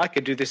I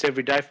could do this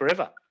every day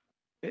forever.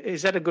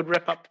 Is that a good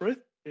wrap up,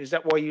 Ruth? Is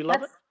that why you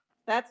love it?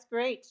 That's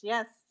great.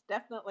 Yes,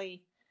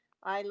 definitely.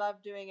 I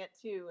love doing it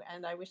too.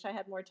 And I wish I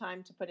had more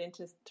time to put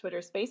into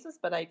Twitter Spaces,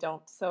 but I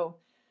don't. So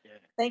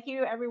thank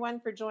you, everyone,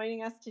 for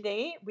joining us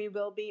today. We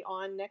will be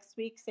on next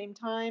week, same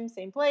time,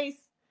 same place.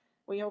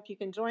 We hope you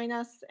can join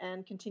us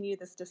and continue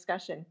this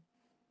discussion.